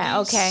 30s. Yeah,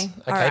 okay.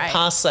 Okay, right.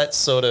 Past that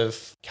sort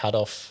of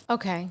cutoff.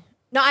 Okay.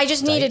 No, I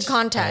just needed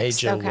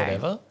context. Age or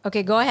whatever.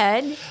 Okay, go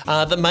ahead.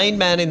 The main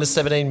man in the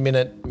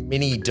 17-minute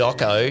mini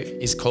doco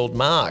is called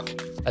Mark,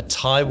 a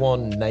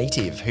Taiwan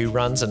native who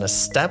runs an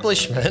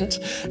establishment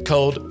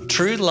called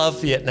True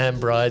Love Vietnam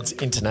Brides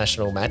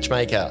International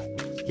Matchmaker.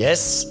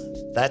 Yes,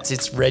 that's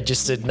its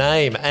registered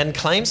name, and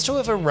claims to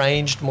have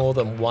arranged more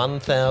than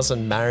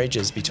 1,000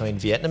 marriages between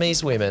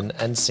Vietnamese women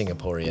and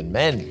Singaporean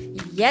men.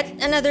 Yet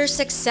another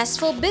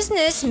successful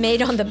business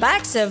made on the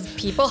backs of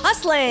people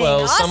hustling.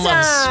 Well, awesome.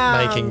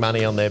 Someone's making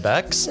money on their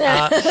backs.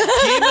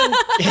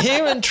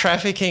 Human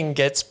trafficking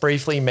gets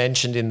briefly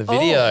mentioned in the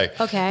video.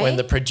 Okay. When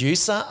the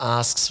producer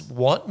asks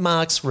what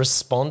Mark's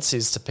response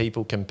is to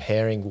people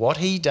comparing what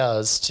he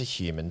does to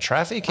human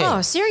trafficking.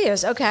 Oh,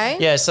 serious? Okay.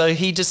 Yeah, so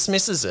he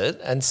dismisses it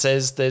and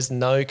says there's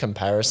no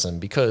comparison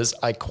because,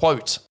 I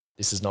quote,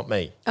 this is not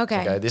me.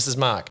 Okay, this is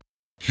Mark.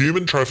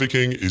 Human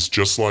trafficking is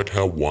just like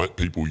how white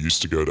people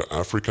used to go to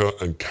Africa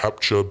and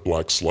capture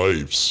black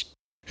slaves.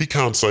 He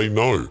can't say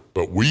no,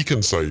 but we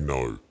can say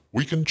no.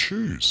 We can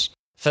choose.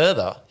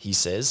 Further, he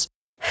says,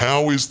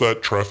 how is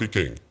that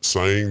trafficking?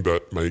 Saying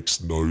that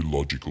makes no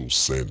logical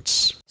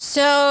sense.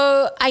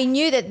 So I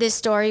knew that this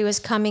story was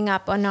coming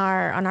up on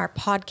our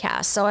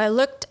podcast. So I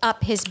looked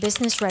up his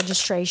business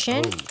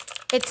registration.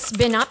 It's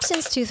been up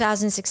since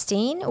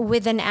 2016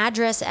 with an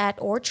address at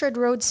Orchard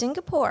Road,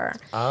 Singapore.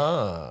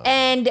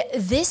 And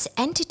this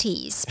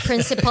entity's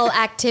principal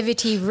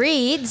activity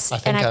reads,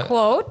 and I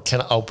quote...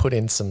 I'll put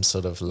in some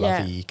sort of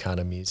lovey kind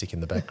of music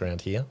in the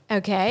background here.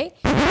 Okay.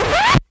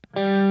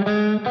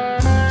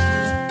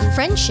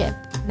 Friendship,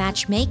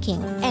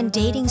 matchmaking, and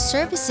dating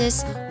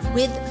services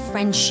with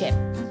friendship.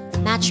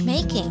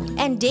 Matchmaking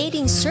and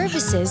dating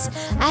services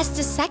as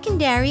the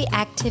secondary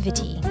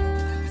activity.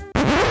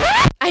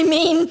 I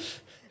mean...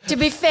 To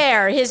be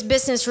fair, his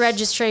business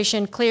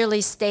registration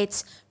clearly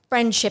states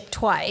friendship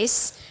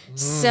twice.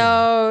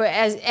 So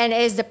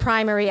as the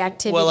primary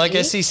activity. Well, I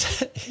guess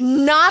he's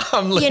not.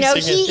 I'm losing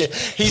it.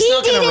 He's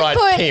not going to write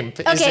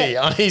pimp, is he,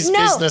 on his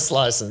business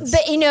license?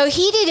 But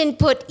he didn't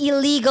put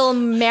illegal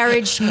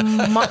marriage,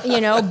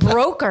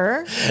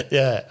 broker.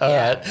 Yeah. All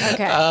right.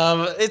 Okay.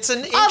 It's an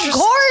of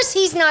course,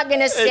 he's not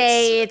going to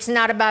say it's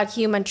not about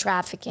human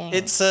trafficking.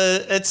 It's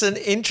an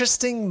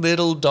interesting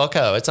little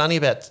doco. It's only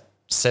about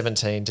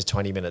 17 to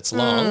 20 minutes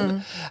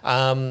long.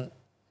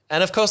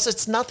 And of course,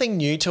 it's nothing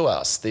new to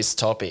us, this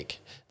topic.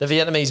 The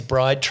Vietnamese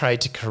bride trade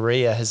to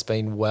Korea has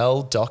been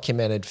well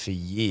documented for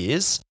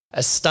years.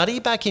 A study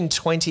back in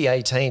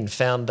 2018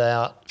 found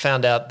out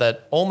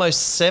that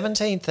almost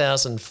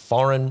 17,000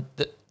 foreign...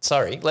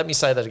 let me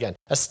say that again.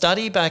 A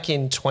study back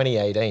in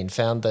 2018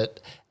 found that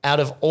out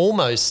of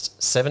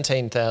almost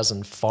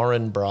 17,000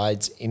 foreign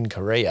brides in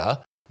Korea,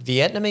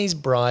 Vietnamese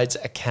brides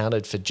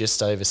accounted for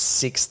just over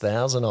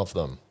 6,000 of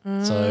them.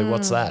 So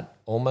what's that?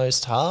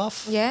 Almost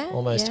half? Yeah.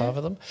 Almost half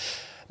of them.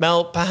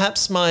 Mel,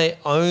 perhaps my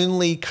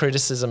only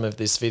criticism of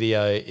this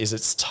video is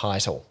its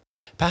title.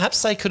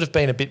 Perhaps they could have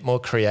been a bit more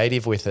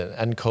creative with it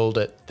and called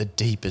it The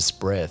Deepest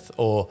Breath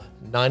or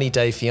 90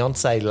 Day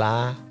Fiancé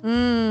La.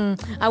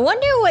 I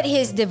wonder what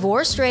his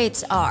divorce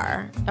rates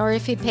are or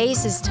if he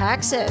pays his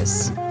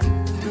taxes.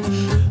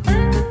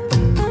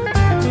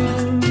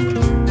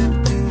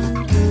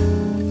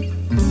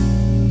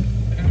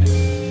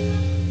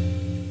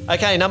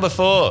 Okay, number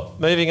 4,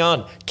 moving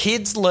on.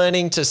 Kids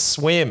learning to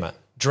swim.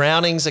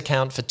 Drownings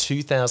account for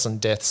 2,000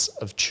 deaths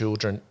of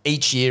children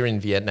each year in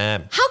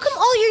Vietnam. How come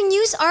all your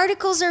news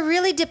articles are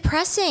really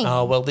depressing?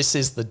 Oh, well, this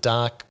is the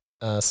dark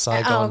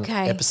Saigon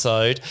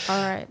episode.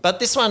 All right. But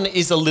this one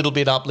is a little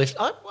bit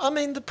uplifting. I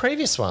mean, the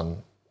previous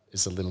one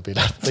is a little bit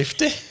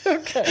uplifting.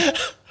 Okay.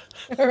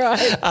 All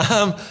right.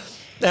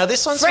 Now,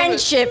 this one's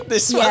friendship.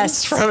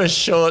 One's from a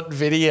short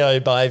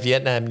video by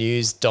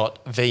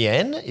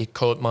VietnamNews.vn. It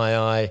caught my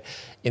eye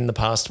in the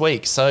past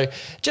week. So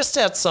just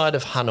outside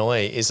of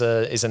Hanoi is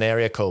an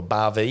area called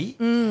Ba Vi,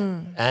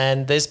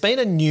 and there's been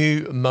a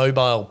new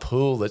mobile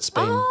pool that's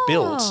been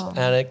built,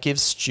 and it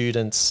gives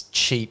students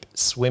cheap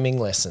swimming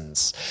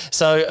lessons.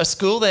 So a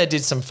school there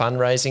did some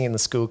fundraising in the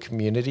school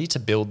community to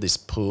build this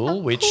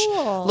pool, which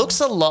looks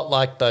a lot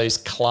like those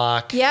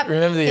Clark. Yep.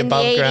 Remember the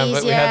above ground,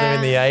 but we had them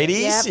in the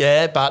 80s? Yep.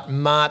 Yeah, but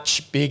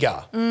much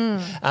bigger.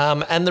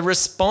 And the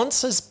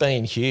response has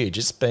been huge.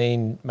 It's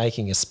been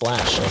making a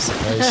splash, I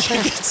suppose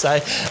you could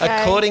say.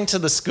 Okay. According to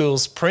the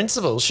school's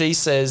principal, she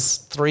says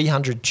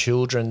 300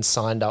 children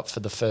signed up for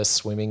the first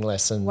swimming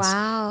lessons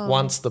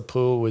once the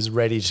pool was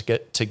ready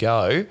to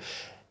go,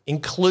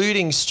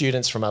 including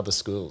students from other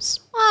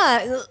schools.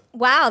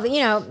 Wow.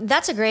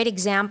 That's a great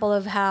example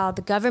of how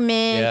the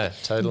government,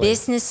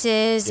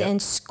 businesses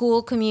and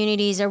school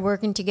communities are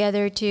working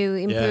together to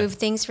improve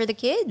things for the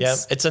kids. Yeah,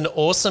 it's an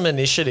awesome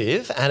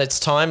initiative and it's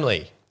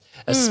timely.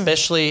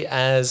 Especially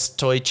as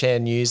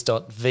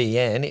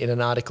toychairnews.vn in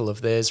an article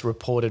of theirs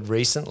reported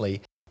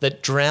recently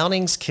that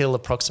drownings kill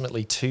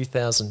approximately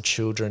 2,000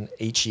 children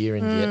each year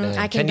in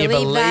Vietnam. Can you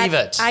believe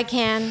that? it? I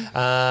can.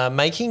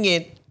 Making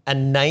it a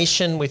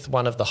nation with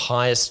one of the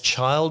highest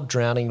child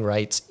drowning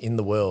rates in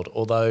the world,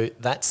 although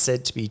that's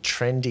said to be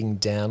trending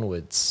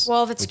downwards.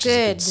 Well, that's which good. Is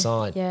a good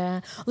sign.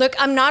 Yeah. Look,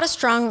 I'm not a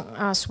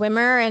strong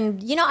swimmer,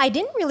 and I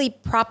didn't really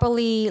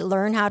properly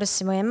learn how to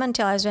swim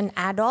until I was an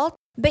adult.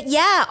 But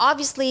yeah,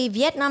 obviously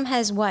Vietnam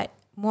has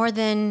more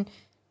than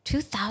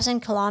 2,000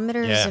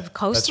 kilometers of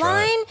coastline.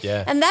 Right.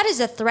 Yeah. And that is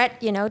a threat,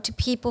 to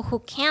people who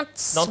can't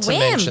swim. Not to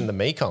mention the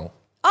Mekong.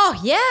 Oh,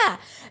 yeah.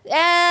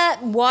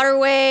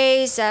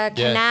 Waterways,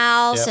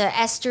 canals,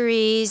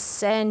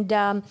 estuaries, and...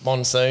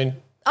 monsoon.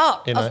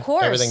 Oh, of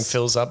course. Everything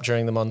fills up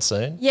during the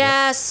monsoon.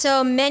 Yeah,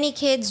 so many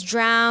kids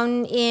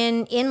drown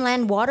in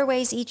inland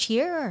waterways each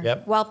year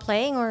while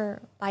playing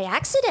or by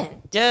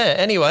accident. Yeah,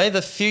 anyway,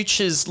 the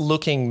future's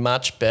looking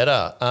much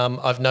better.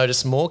 I've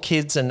noticed more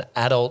kids and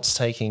adults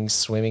taking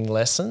swimming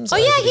lessons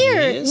over the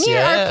years. Near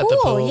our at the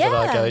pool that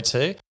I go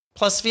to.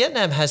 Plus,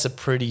 Vietnam has a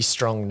pretty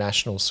strong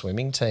national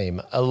swimming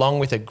team, along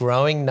with a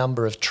growing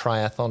number of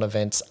triathlon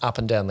events up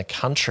and down the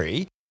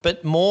country.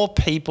 But more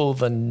people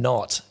than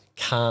not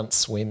can't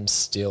swim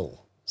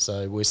still.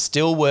 So we're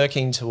still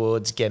working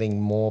towards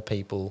getting more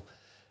people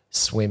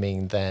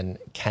swimming than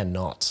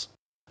cannot.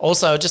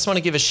 Also, I just want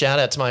to give a shout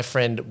out to my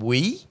friend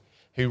Wee,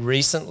 who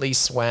recently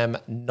swam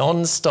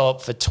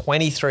non-stop for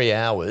 23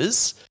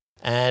 hours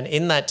and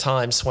in that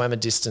time swam a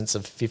distance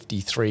of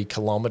 53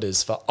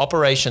 kilometres for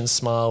Operation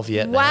Smile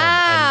Vietnam,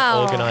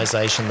 an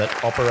organisation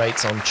that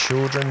operates on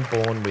children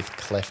born with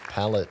cleft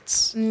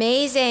palates.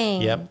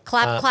 Amazing. Yep.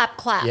 Clap, clap,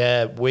 clap.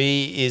 Yeah,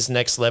 Wee is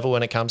next level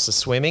when it comes to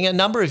swimming. A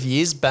number of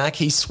years back,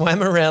 he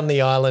swam around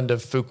the island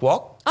of Phu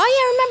Quoc. Oh, yeah,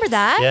 I remember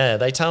that. Yeah,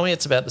 they tell me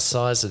it's about the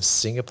size of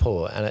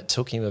Singapore and it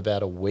took him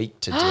about a week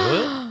to do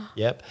it.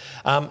 Yep.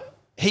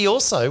 He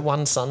also,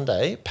 one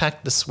Sunday,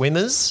 packed the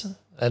swimmers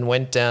and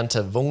went down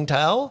to Vung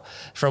Tau,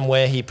 from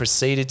where he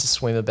proceeded to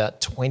swim about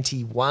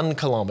 21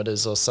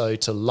 kilometres or so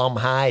to Lom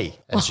Hai,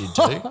 as you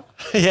do.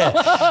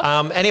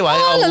 Yeah. Anyway.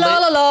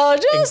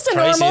 Just a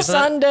normal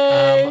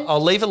Sunday.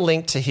 I'll leave a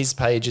link to his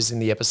pages in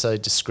the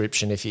episode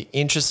description if you're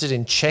interested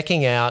in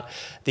checking out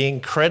the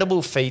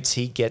incredible feats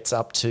he gets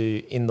up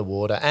to in the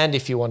water, and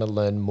if you want to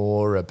learn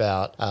more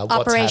about what's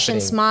Operation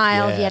happening.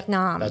 Smile,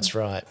 Vietnam. That's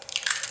right.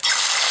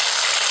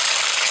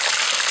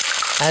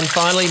 And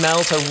finally, Mel,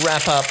 to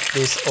wrap up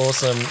this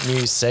awesome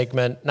news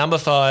segment, number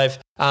 5,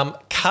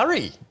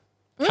 curry.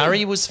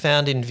 Curry was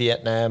found in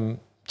Vietnam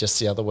just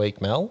the other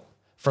week, Mel,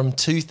 from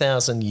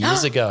 2,000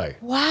 years ago.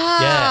 Wow.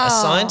 Yeah, a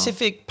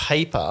scientific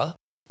paper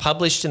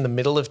published in the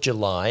middle of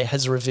July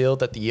has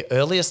revealed that the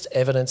earliest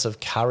evidence of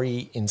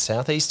curry in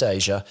Southeast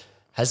Asia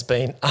has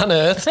been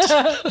unearthed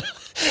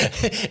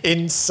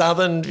in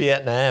southern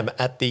Vietnam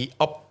at the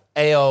Op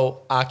Ao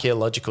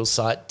archaeological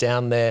site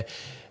down there,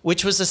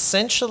 which was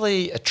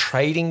essentially a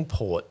trading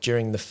port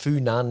during the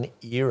Funan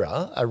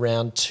era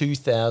around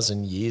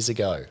 2,000 years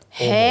ago.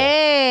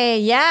 Hey,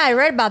 yeah, I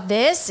read about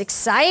this.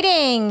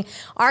 Exciting.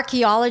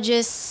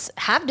 Archaeologists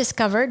have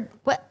discovered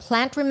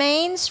plant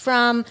remains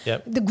from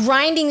the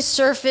grinding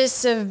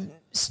surface of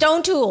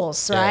stone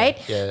tools, right?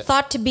 Yeah.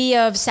 Thought to be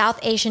of South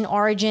Asian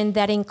origin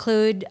that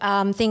include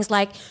things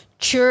like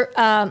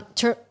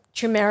turmeric.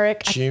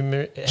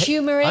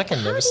 Turmeric. I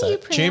can never say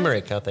it.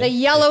 Turmeric, I think. The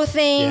yellow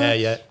thing.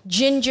 Yeah.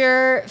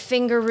 Ginger,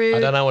 finger root. I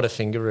don't know what a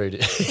finger root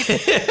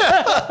is.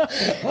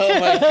 Oh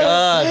my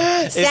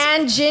God.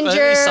 Sand ginger.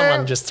 Maybe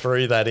someone just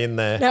threw that in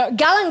there. No,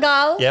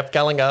 galangal. Yep,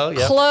 galangal.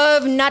 Yep.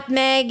 Clove,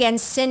 nutmeg, and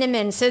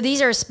cinnamon. So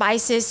these are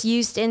spices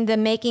used in the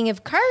making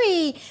of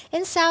curry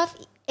in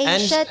South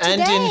Asia today.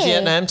 And in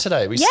Vietnam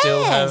today. We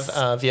still have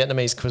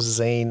Vietnamese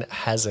cuisine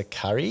has a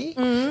curry,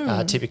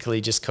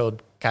 typically just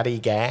called curry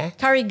ga.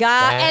 Curry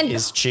ga. And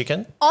is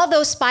chicken. All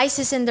those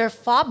spices in their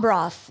pho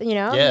broth,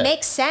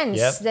 makes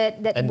sense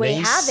that we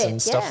have it.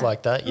 And stuff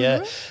like that,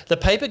 The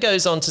paper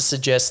goes on to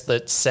suggest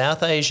that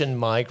South Asian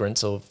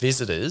migrants or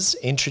visitors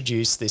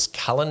introduced this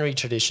culinary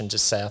tradition to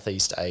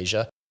Southeast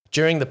Asia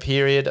during the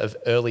period of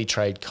early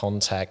trade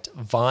contact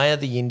via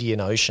the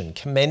Indian Ocean,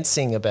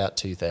 commencing about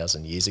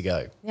 2,000 years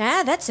ago.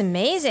 Yeah, that's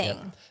amazing.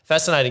 Yeah.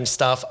 Fascinating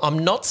stuff. I'm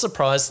not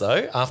surprised,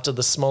 though, after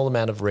the small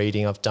amount of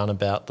reading I've done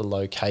about the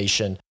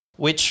location,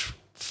 which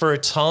for a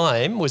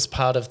time was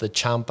part of the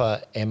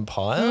Champa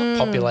Empire,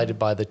 populated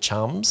by the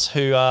Chums,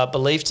 who are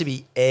believed to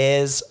be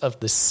heirs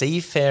of the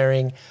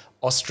seafaring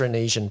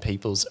Austronesian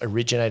peoples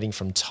originating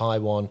from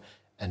Taiwan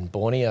and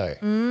Borneo.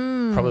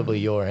 Probably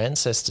your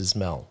ancestors,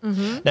 Mel.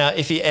 Now,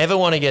 if you ever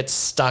want to get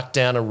stuck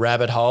down a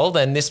rabbit hole,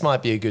 then this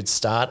might be a good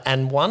start.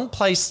 And one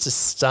place to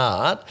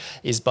start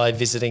is by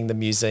visiting the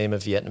Museum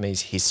of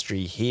Vietnamese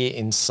History here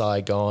in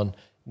Saigon,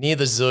 near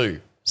the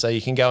zoo. So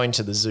you can go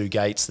into the zoo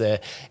gates there.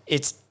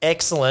 It's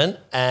excellent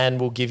and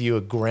will give you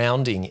a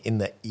grounding in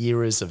the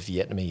eras of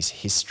Vietnamese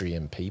history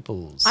and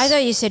peoples. I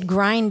thought you said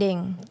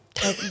grinding,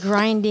 like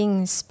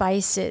grinding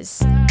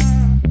spices.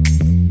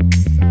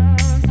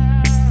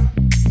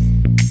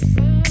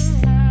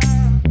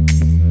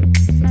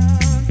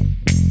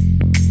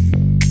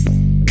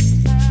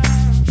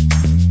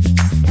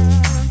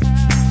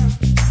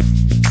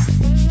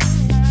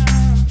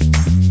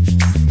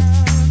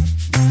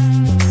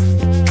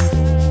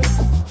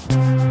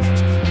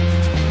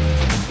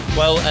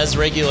 Well, as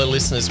regular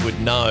listeners would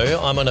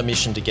know, I'm on a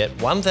mission to get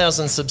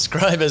 1,000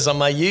 subscribers on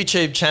my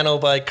YouTube channel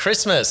by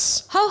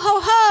Christmas. Ho, ho,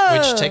 ho!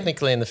 Which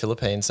technically in the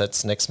Philippines,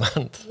 that's next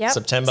month,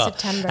 September.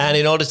 September. And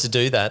in order to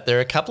do that, there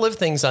are a couple of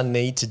things I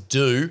need to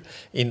do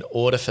in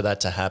order for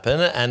that to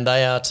happen, and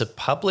they are to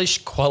publish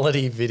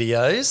quality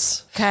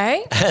videos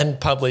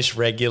and publish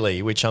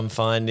regularly, which I'm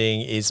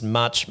finding is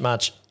much,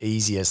 much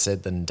easier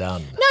said than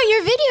done. No,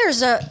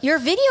 your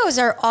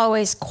videos are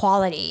always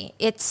quality.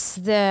 It's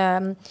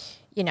the...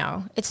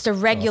 it's the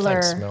regular.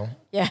 Oh, thanks, Mel.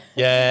 Yeah.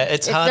 Yeah,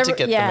 it's hard to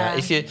get them out.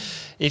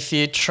 If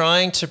you're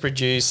trying to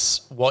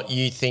produce what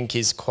you think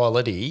is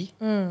quality,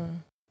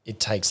 it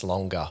takes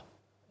longer.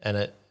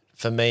 And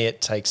for me,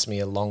 it takes me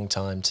a long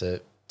time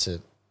to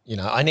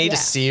I need a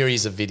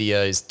series of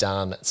videos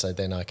done so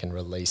then I can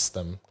release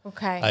them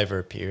over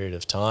a period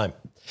of time.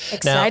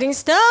 Exciting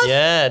stuff.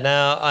 Yeah.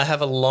 Now, I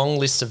have a long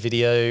list of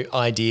video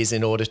ideas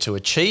in order to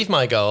achieve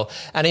my goal.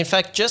 And in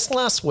fact, just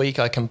last week,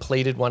 I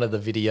completed one of the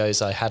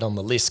videos I had on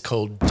the list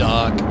called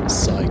Dark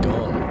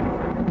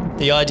Saigon.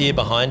 The idea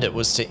behind it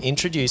was to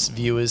introduce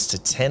viewers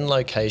to 10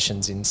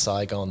 locations in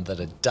Saigon that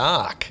are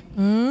dark,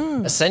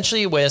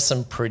 essentially where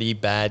some pretty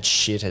bad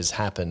shit has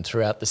happened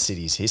throughout the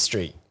city's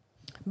history.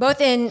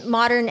 Both in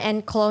modern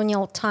and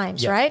colonial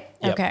times, right?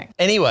 Yep. Okay.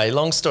 Anyway,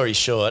 long story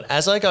short,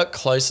 as I got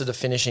closer to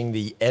finishing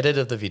the edit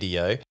of the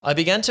video, I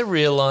began to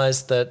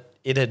realize that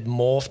it had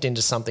morphed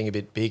into something a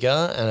bit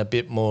bigger and a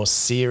bit more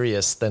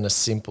serious than a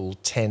simple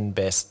 10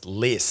 best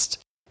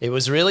list. It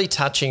was really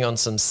touching on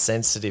some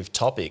sensitive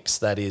topics,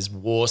 that is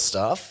war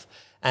stuff.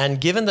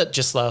 And given that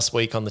just last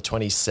week on the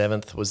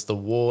 27th was the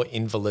War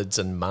Invalids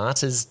and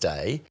Martyrs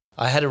Day,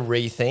 I had a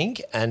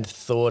rethink and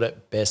thought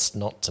it best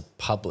not to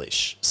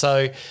publish.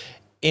 So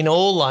in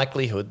all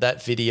likelihood,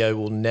 that video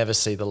will never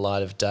see the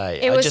light of day.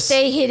 It will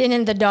stay hidden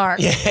in the dark.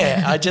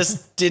 Yeah, I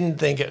just didn't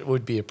think it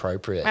would be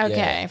appropriate.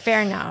 Okay,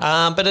 fair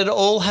enough. But it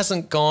all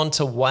hasn't gone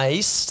to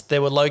waste.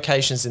 There were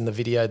locations in the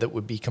video that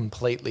would be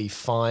completely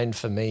fine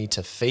for me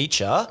to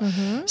feature.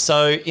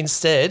 So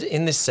instead,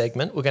 in this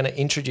segment, we're going to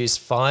introduce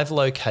 5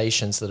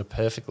 locations that are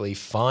perfectly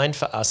fine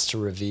for us to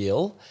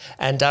reveal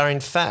and are, in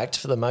fact,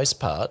 for the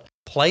most part,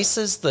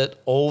 places that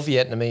all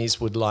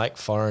Vietnamese would like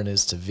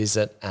foreigners to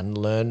visit and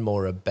learn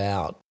more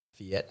about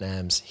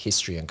Vietnam's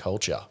history and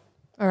culture.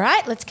 All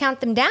right, let's count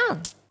them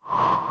down.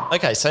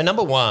 Okay, so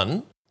number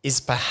 1 is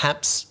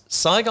perhaps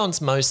Saigon's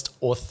most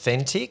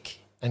authentic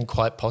and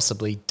quite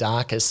possibly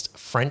darkest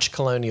French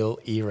colonial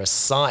era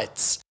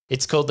sites.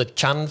 It's called the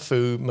Chun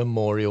Phu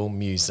Memorial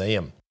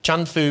Museum.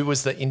 Chun Phu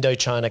was the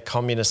Indochina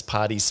Communist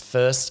Party's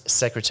first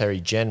Secretary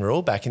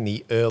General back in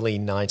the early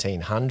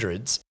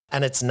 1900s.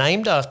 And it's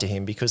named after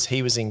him because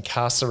he was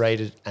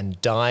incarcerated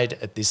and died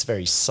at this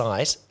very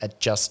site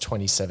at just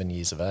 27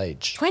 years of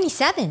age.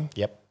 27?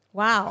 Yep.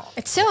 Wow.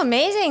 It's so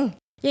amazing,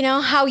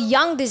 how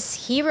young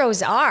these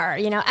heroes are.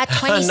 At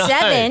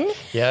 27,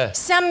 yeah.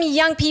 Some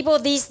young people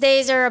these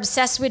days are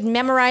obsessed with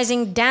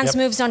memorizing dance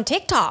moves on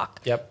TikTok.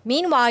 Yep.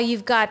 Meanwhile,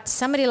 you've got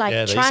somebody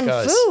like Chun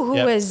Phu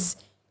who is,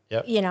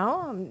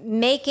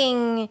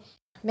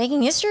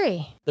 making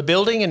history. The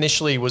building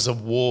initially was a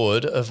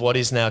ward of what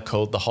is now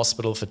called the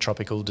Hospital for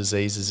Tropical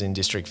Diseases in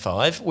District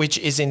 5, which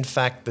is in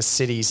fact the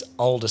city's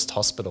oldest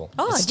hospital.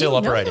 Oh, it's still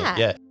operating. Know that.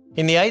 Yeah.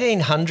 In the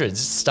 1800s, it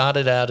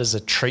started out as a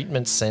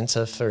treatment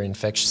centre for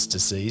infectious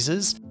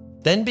diseases,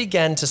 then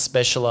began to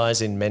specialise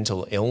in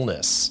mental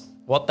illness.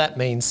 What that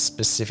means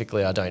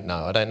specifically, I don't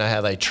know. I don't know how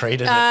they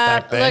treated it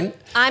back then. Look,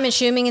 I'm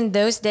assuming in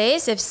those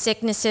days, if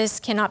sicknesses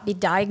cannot be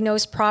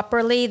diagnosed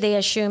properly, they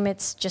assume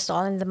it's just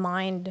all in the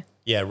mind.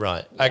 Yeah,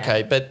 right. Yeah.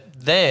 Okay, but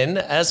then,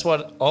 as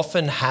what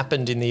often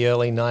happened in the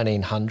early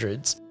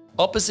 1900s,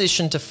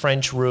 opposition to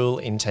French rule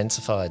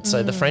intensified.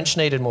 So the French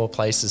needed more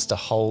places to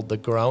hold the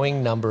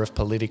growing number of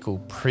political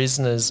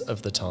prisoners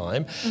of the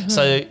time.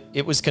 So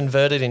it was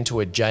converted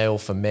into a jail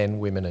for men,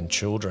 women and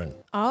children.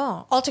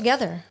 Oh, all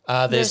together?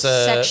 There's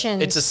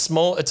sections.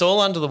 It's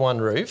all under the one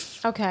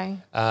roof. Okay.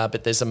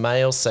 But there's a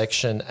male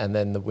section and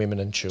then the women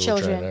and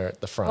children are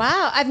at the front.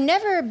 Wow, I've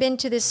never been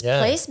to this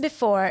place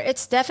before.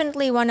 It's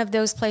definitely one of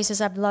those places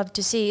I'd love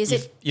to see.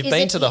 You've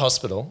been to the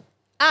hospital?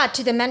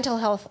 To the mental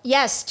health.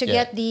 Yes, to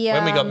get the...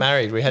 when we got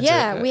married, we had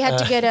to... we had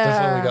to get a...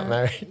 Before we got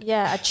married.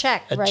 Yeah, a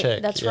check, right?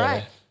 Check, that's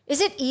right. Is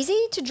it easy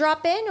to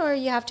drop in or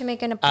you have to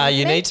make an appointment?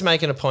 You need to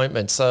make an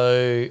appointment.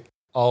 So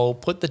I'll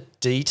put the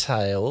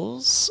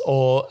details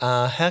or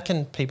how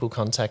can people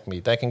contact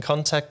me? They can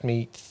contact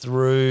me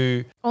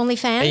through...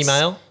 OnlyFans?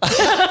 Email.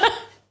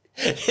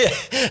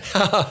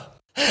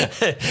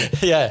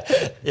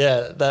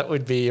 Yeah, that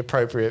would be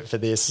appropriate for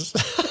this.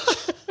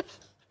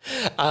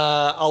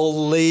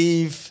 I'll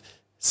leave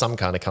some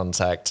kind of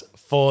contact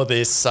for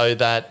this so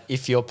that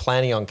if you're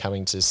planning on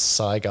coming to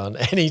Saigon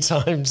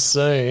anytime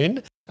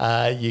soon,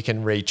 you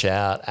can reach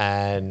out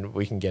and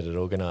we can get it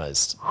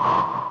organised.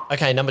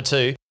 Okay, number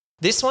 2.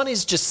 This one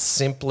is just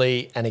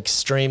simply an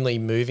extremely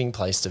moving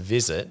place to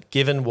visit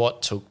given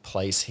what took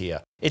place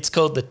here. It's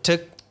called the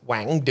Tuc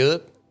Quang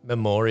Duc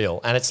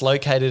Memorial and it's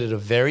located at a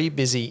very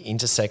busy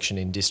intersection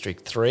in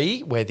District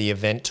 3 where the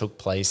event took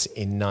place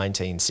in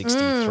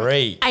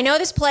 1963. I know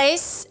this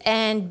place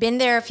and been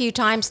there a few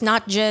times,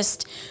 not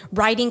just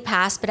riding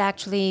past, but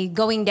actually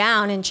going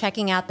down and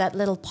checking out that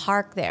little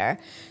park there.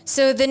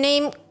 So the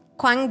name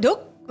Quang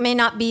Duc may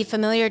not be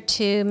familiar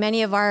to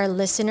many of our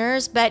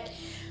listeners, but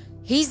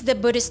he's the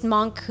Buddhist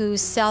monk who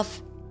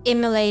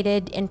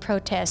self-immolated in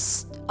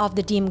protest of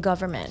the Diem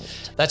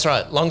government. That's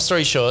right. Long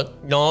story short,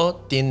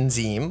 Ngo Dinh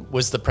Diem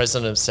was the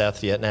president of South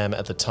Vietnam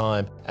at the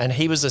time, and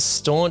he was a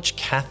staunch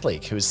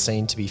Catholic who was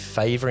seen to be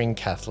favouring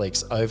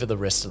Catholics over the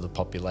rest of the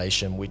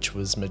population, which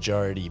was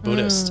majority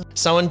Buddhist.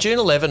 So on June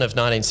 11 of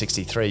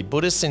 1963,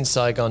 Buddhists in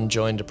Saigon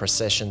joined a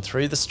procession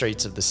through the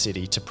streets of the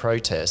city to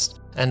protest.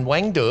 And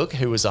Quang Duc,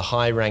 who was a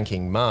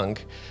high-ranking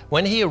monk,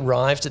 when he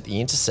arrived at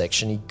the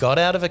intersection, he got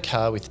out of a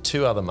car with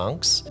 2 other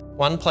monks.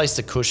 One placed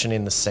a cushion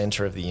in the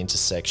centre of the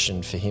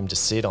intersection for him to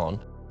sit on,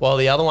 while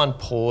the other one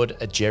poured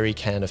a jerry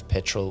can of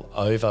petrol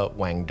over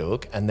Quang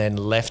Duc and then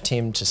left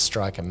him to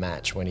strike a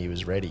match when he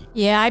was ready.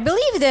 Yeah, I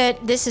believe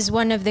that this is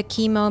one of the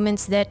key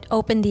moments that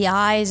opened the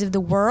eyes of the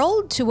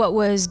world to what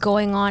was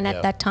going on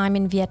at that time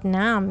in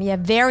Vietnam. Yeah,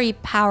 very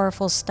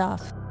powerful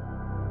stuff.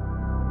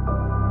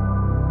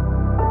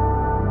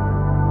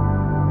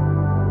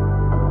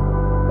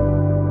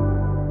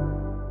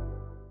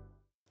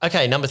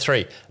 Okay, number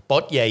 3,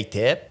 Bot Yai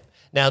Tep.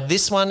 Now,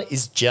 this one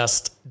is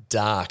just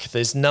dark.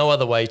 There's no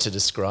other way to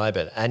describe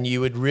it. And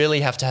you would really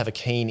have to have a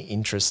keen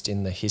interest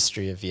in the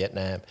history of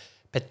Vietnam,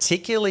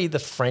 particularly the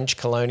French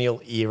colonial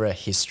era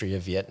history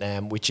of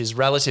Vietnam, which is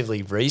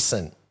relatively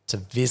recent, to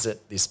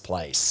visit this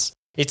place.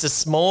 It's a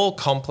small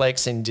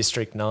complex in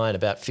District 9,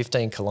 about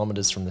 15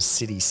 kilometres from the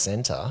city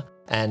centre.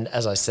 And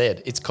as I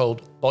said, it's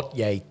called Bot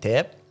Yai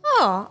Tep.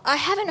 Oh, I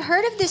haven't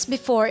heard of this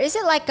before. Is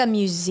it like a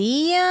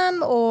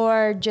museum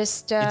or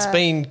just... It's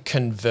been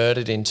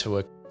converted into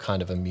a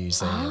kind of a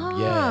museum,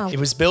 yeah. It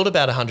was built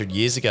about 100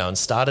 years ago and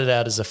started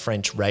out as a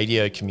French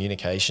radio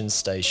communications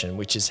station,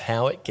 which is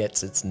how it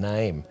gets its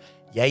name.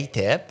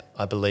 Yatep,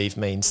 I believe,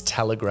 means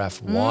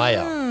telegraph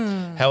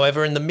wire.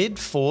 However, in the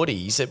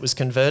mid-40s, it was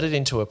converted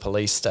into a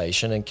police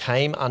station and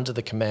came under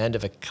the command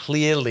of a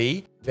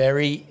clearly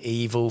very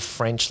evil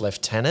French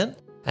lieutenant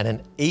and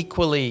an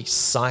equally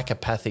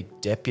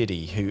psychopathic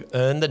deputy who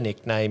earned the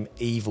nickname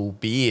Evil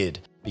Beard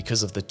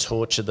because of the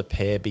torture the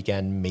pair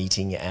began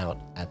meting out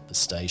at the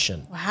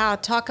station. Wow,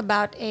 talk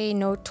about a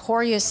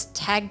notorious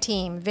tag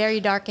team. Very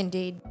dark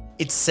indeed.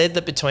 It's said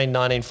that between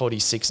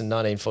 1946 and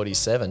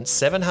 1947,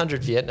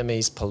 700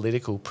 Vietnamese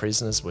political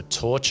prisoners were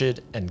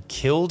tortured and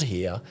killed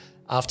here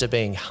after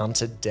being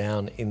hunted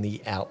down in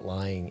the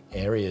outlying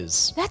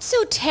areas. That's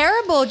so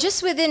terrible.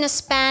 Just within a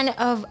span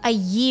of a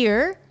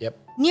year. Yep.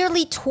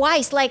 Nearly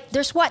twice. Like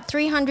there's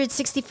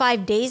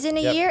 365 days in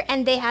a year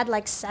and they had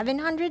like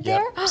 700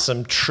 there?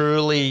 Some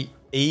truly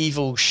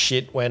evil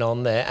shit went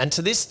on there. And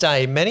to this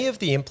day, many of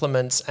the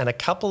implements and a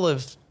couple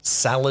of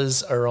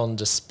cellars are on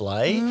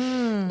display,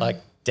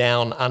 like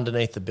down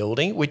underneath the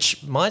building,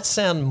 which might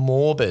sound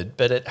morbid,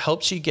 but it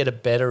helps you get a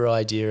better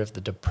idea of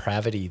the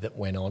depravity that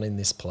went on in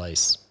this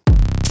place.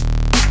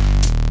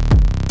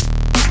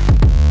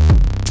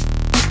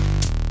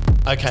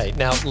 Okay,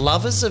 now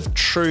lovers of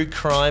true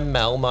crime,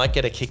 Mel, might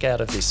get a kick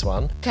out of this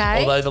one. Okay.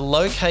 Although the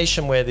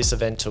location where this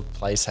event took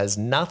place has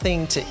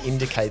nothing to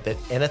indicate that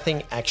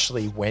anything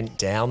actually went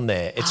down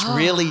there. It's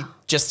really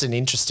just an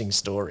interesting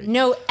story.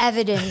 No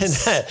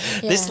evidence.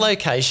 This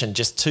location,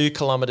 just 2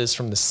 kilometres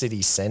from the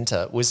city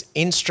centre, was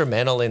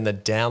instrumental in the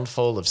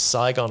downfall of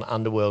Saigon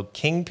underworld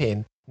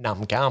kingpin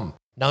Nam Gam,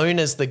 known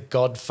as the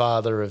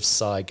godfather of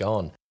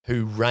Saigon,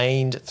 who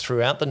reigned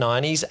throughout the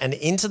 90s and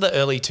into the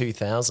early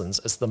 2000s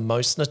as the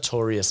most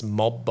notorious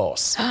mob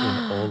boss in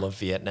all of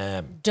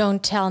Vietnam.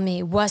 Don't tell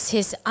me. Was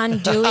his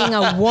undoing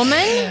a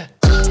woman?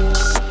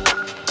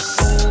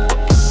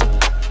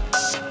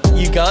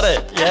 You got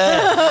it,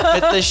 yeah.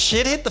 But the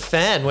shit hit the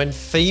fan when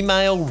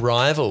female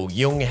rival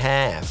Yung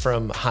Ha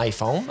from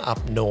Haiphong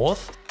up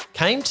north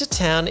came to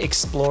town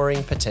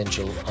exploring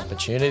potential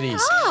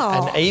opportunities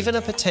and even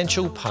a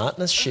potential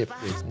partnership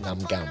with Nam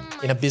Gam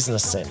in a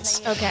business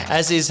sense. Okay.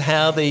 As is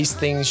how these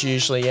things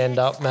usually end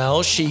up,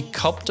 Mel. She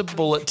copped a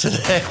bullet to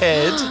the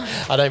head.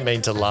 I don't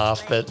mean to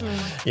laugh, but,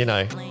 you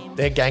know,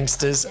 they're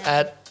gangsters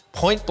at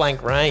point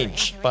blank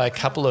range by a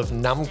couple of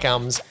Nam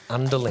Gam's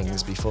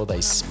underlings before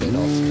they sped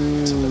off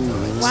into the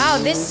night. Wow,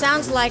 this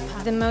sounds like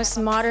the most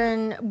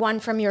modern one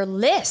from your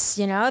list,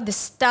 you know, the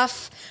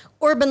stuff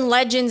urban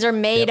legends are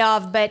made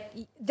of, but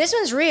this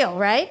one's real,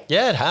 right?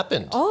 Yeah, it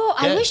happened. Oh,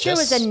 I Yeah, wish there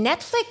was a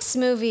Netflix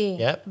movie.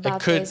 Yep,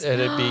 about it could. this.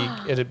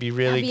 It'd be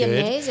really That'd be good.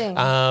 amazing.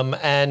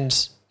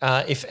 And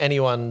if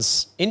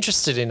anyone's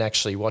interested in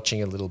actually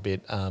watching a little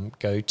bit,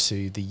 go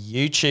to the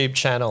YouTube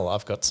channel.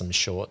 I've got some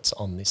shorts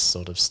on this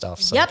sort of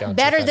stuff. So go and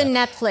better check than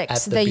that out Netflix.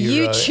 at The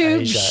Bureau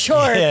YouTube Asia.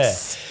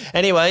 shorts. Yeah.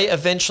 Anyway,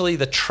 eventually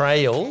the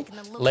trail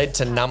led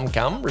to Nam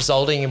Gam,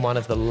 resulting in one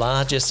of the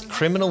largest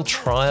criminal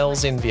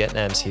trials in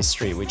Vietnam's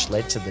history, which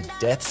led to the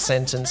death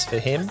sentence for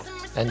him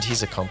and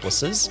his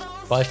accomplices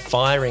by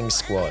firing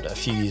squad a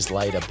few years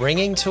later,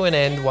 bringing to an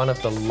end one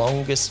of the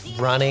longest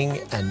running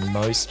and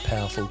most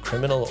powerful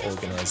criminal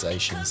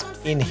organizations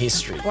in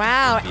history.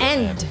 Wow, in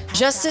Vietnam. and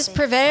justice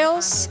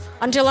prevails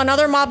until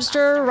another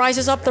mobster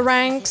rises up the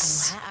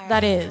ranks.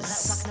 That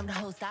is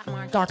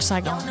Dark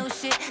Saigon.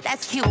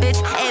 That's cute,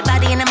 bitch.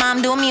 Everybody in the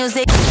mom doing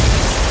music.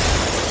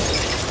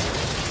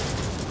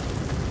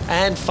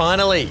 And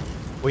finally,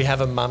 we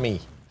have a mummy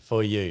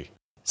for you.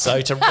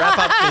 So to wrap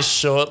up this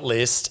short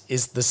list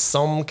is the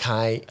Som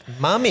Khai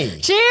mummy.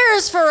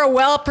 Cheers for a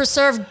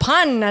well-preserved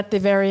pun at the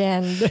very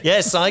end.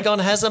 Yeah, Saigon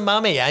has a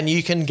mummy and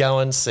you can go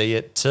and see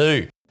it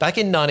too. Back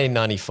in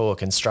 1994,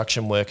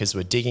 construction workers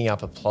were digging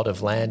up a plot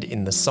of land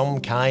in the Som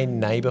Khai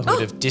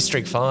neighbourhood of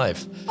District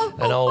 5,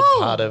 an old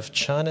part of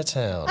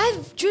Chinatown.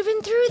 I've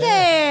driven through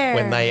there.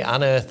 When they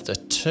unearthed a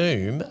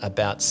tomb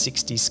about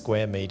 60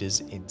 square metres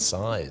in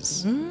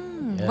size.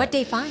 Yeah. What'd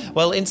they find?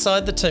 Well,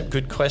 inside the tomb,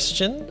 good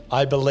question.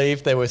 I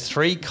believe there were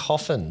 3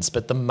 coffins,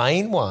 but the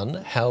main one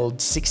held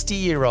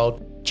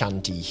 60-year-old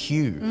Chanti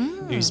Hu,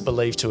 who's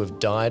believed to have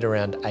died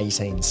around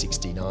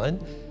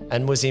 1869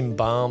 and was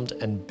embalmed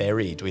and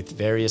buried with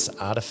various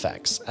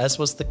artefacts, as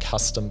was the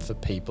custom for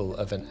people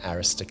of an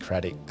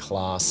aristocratic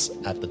class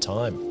at the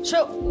time.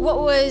 So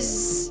what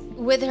was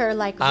with her,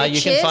 like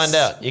riches? You can find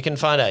out. You can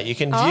find out. You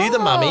can view the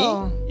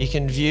mummy. You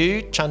can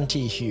view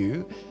Chanti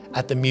Hu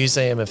at the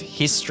Museum of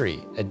History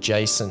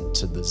adjacent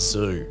to the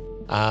zoo.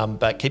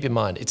 But keep in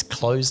mind, it's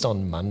closed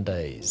on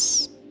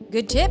Mondays.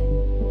 Good tip.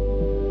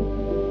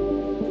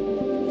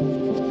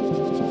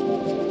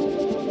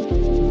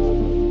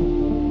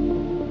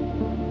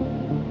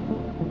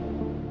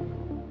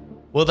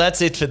 Well,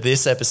 that's it for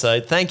this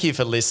episode. Thank you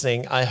for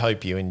listening. I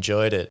hope you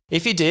enjoyed it.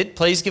 If you did,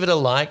 please give it a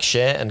like,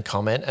 share and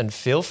comment, and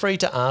feel free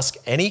to ask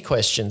any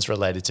questions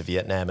related to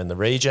Vietnam and the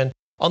region,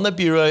 on the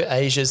Bureau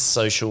Asia's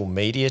social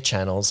media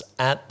channels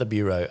at the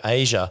Bureau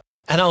Asia,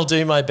 and I'll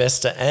do my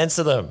best to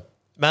answer them.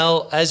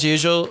 Mel, as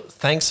usual,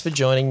 thanks for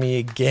joining me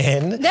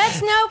again.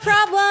 That's no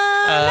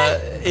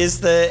problem. Is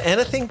there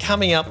anything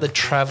coming up that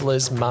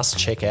travellers must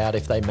check out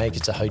if they make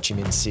it to Ho Chi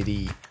Minh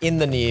City in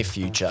the near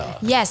future?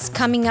 Yes,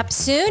 coming up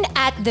soon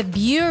at the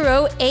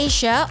Bureau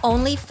Asia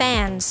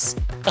OnlyFans.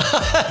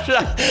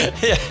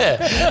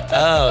 Yeah.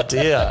 Oh,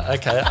 dear.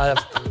 Okay,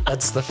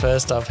 that's the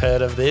first I've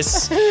heard of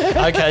this.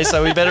 Okay,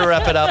 so we better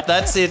wrap it up.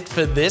 That's it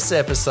for this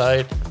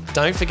episode.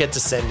 Don't forget to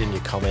send in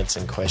your comments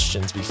and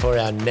questions before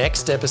our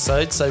next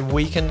episode so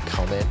we can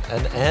comment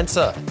and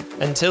answer.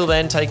 Until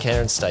then, take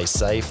care and stay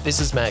safe. This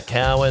is Matt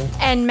Cowan.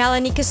 And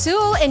Melanie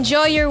Kasul.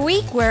 Enjoy your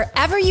week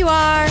wherever you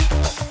are.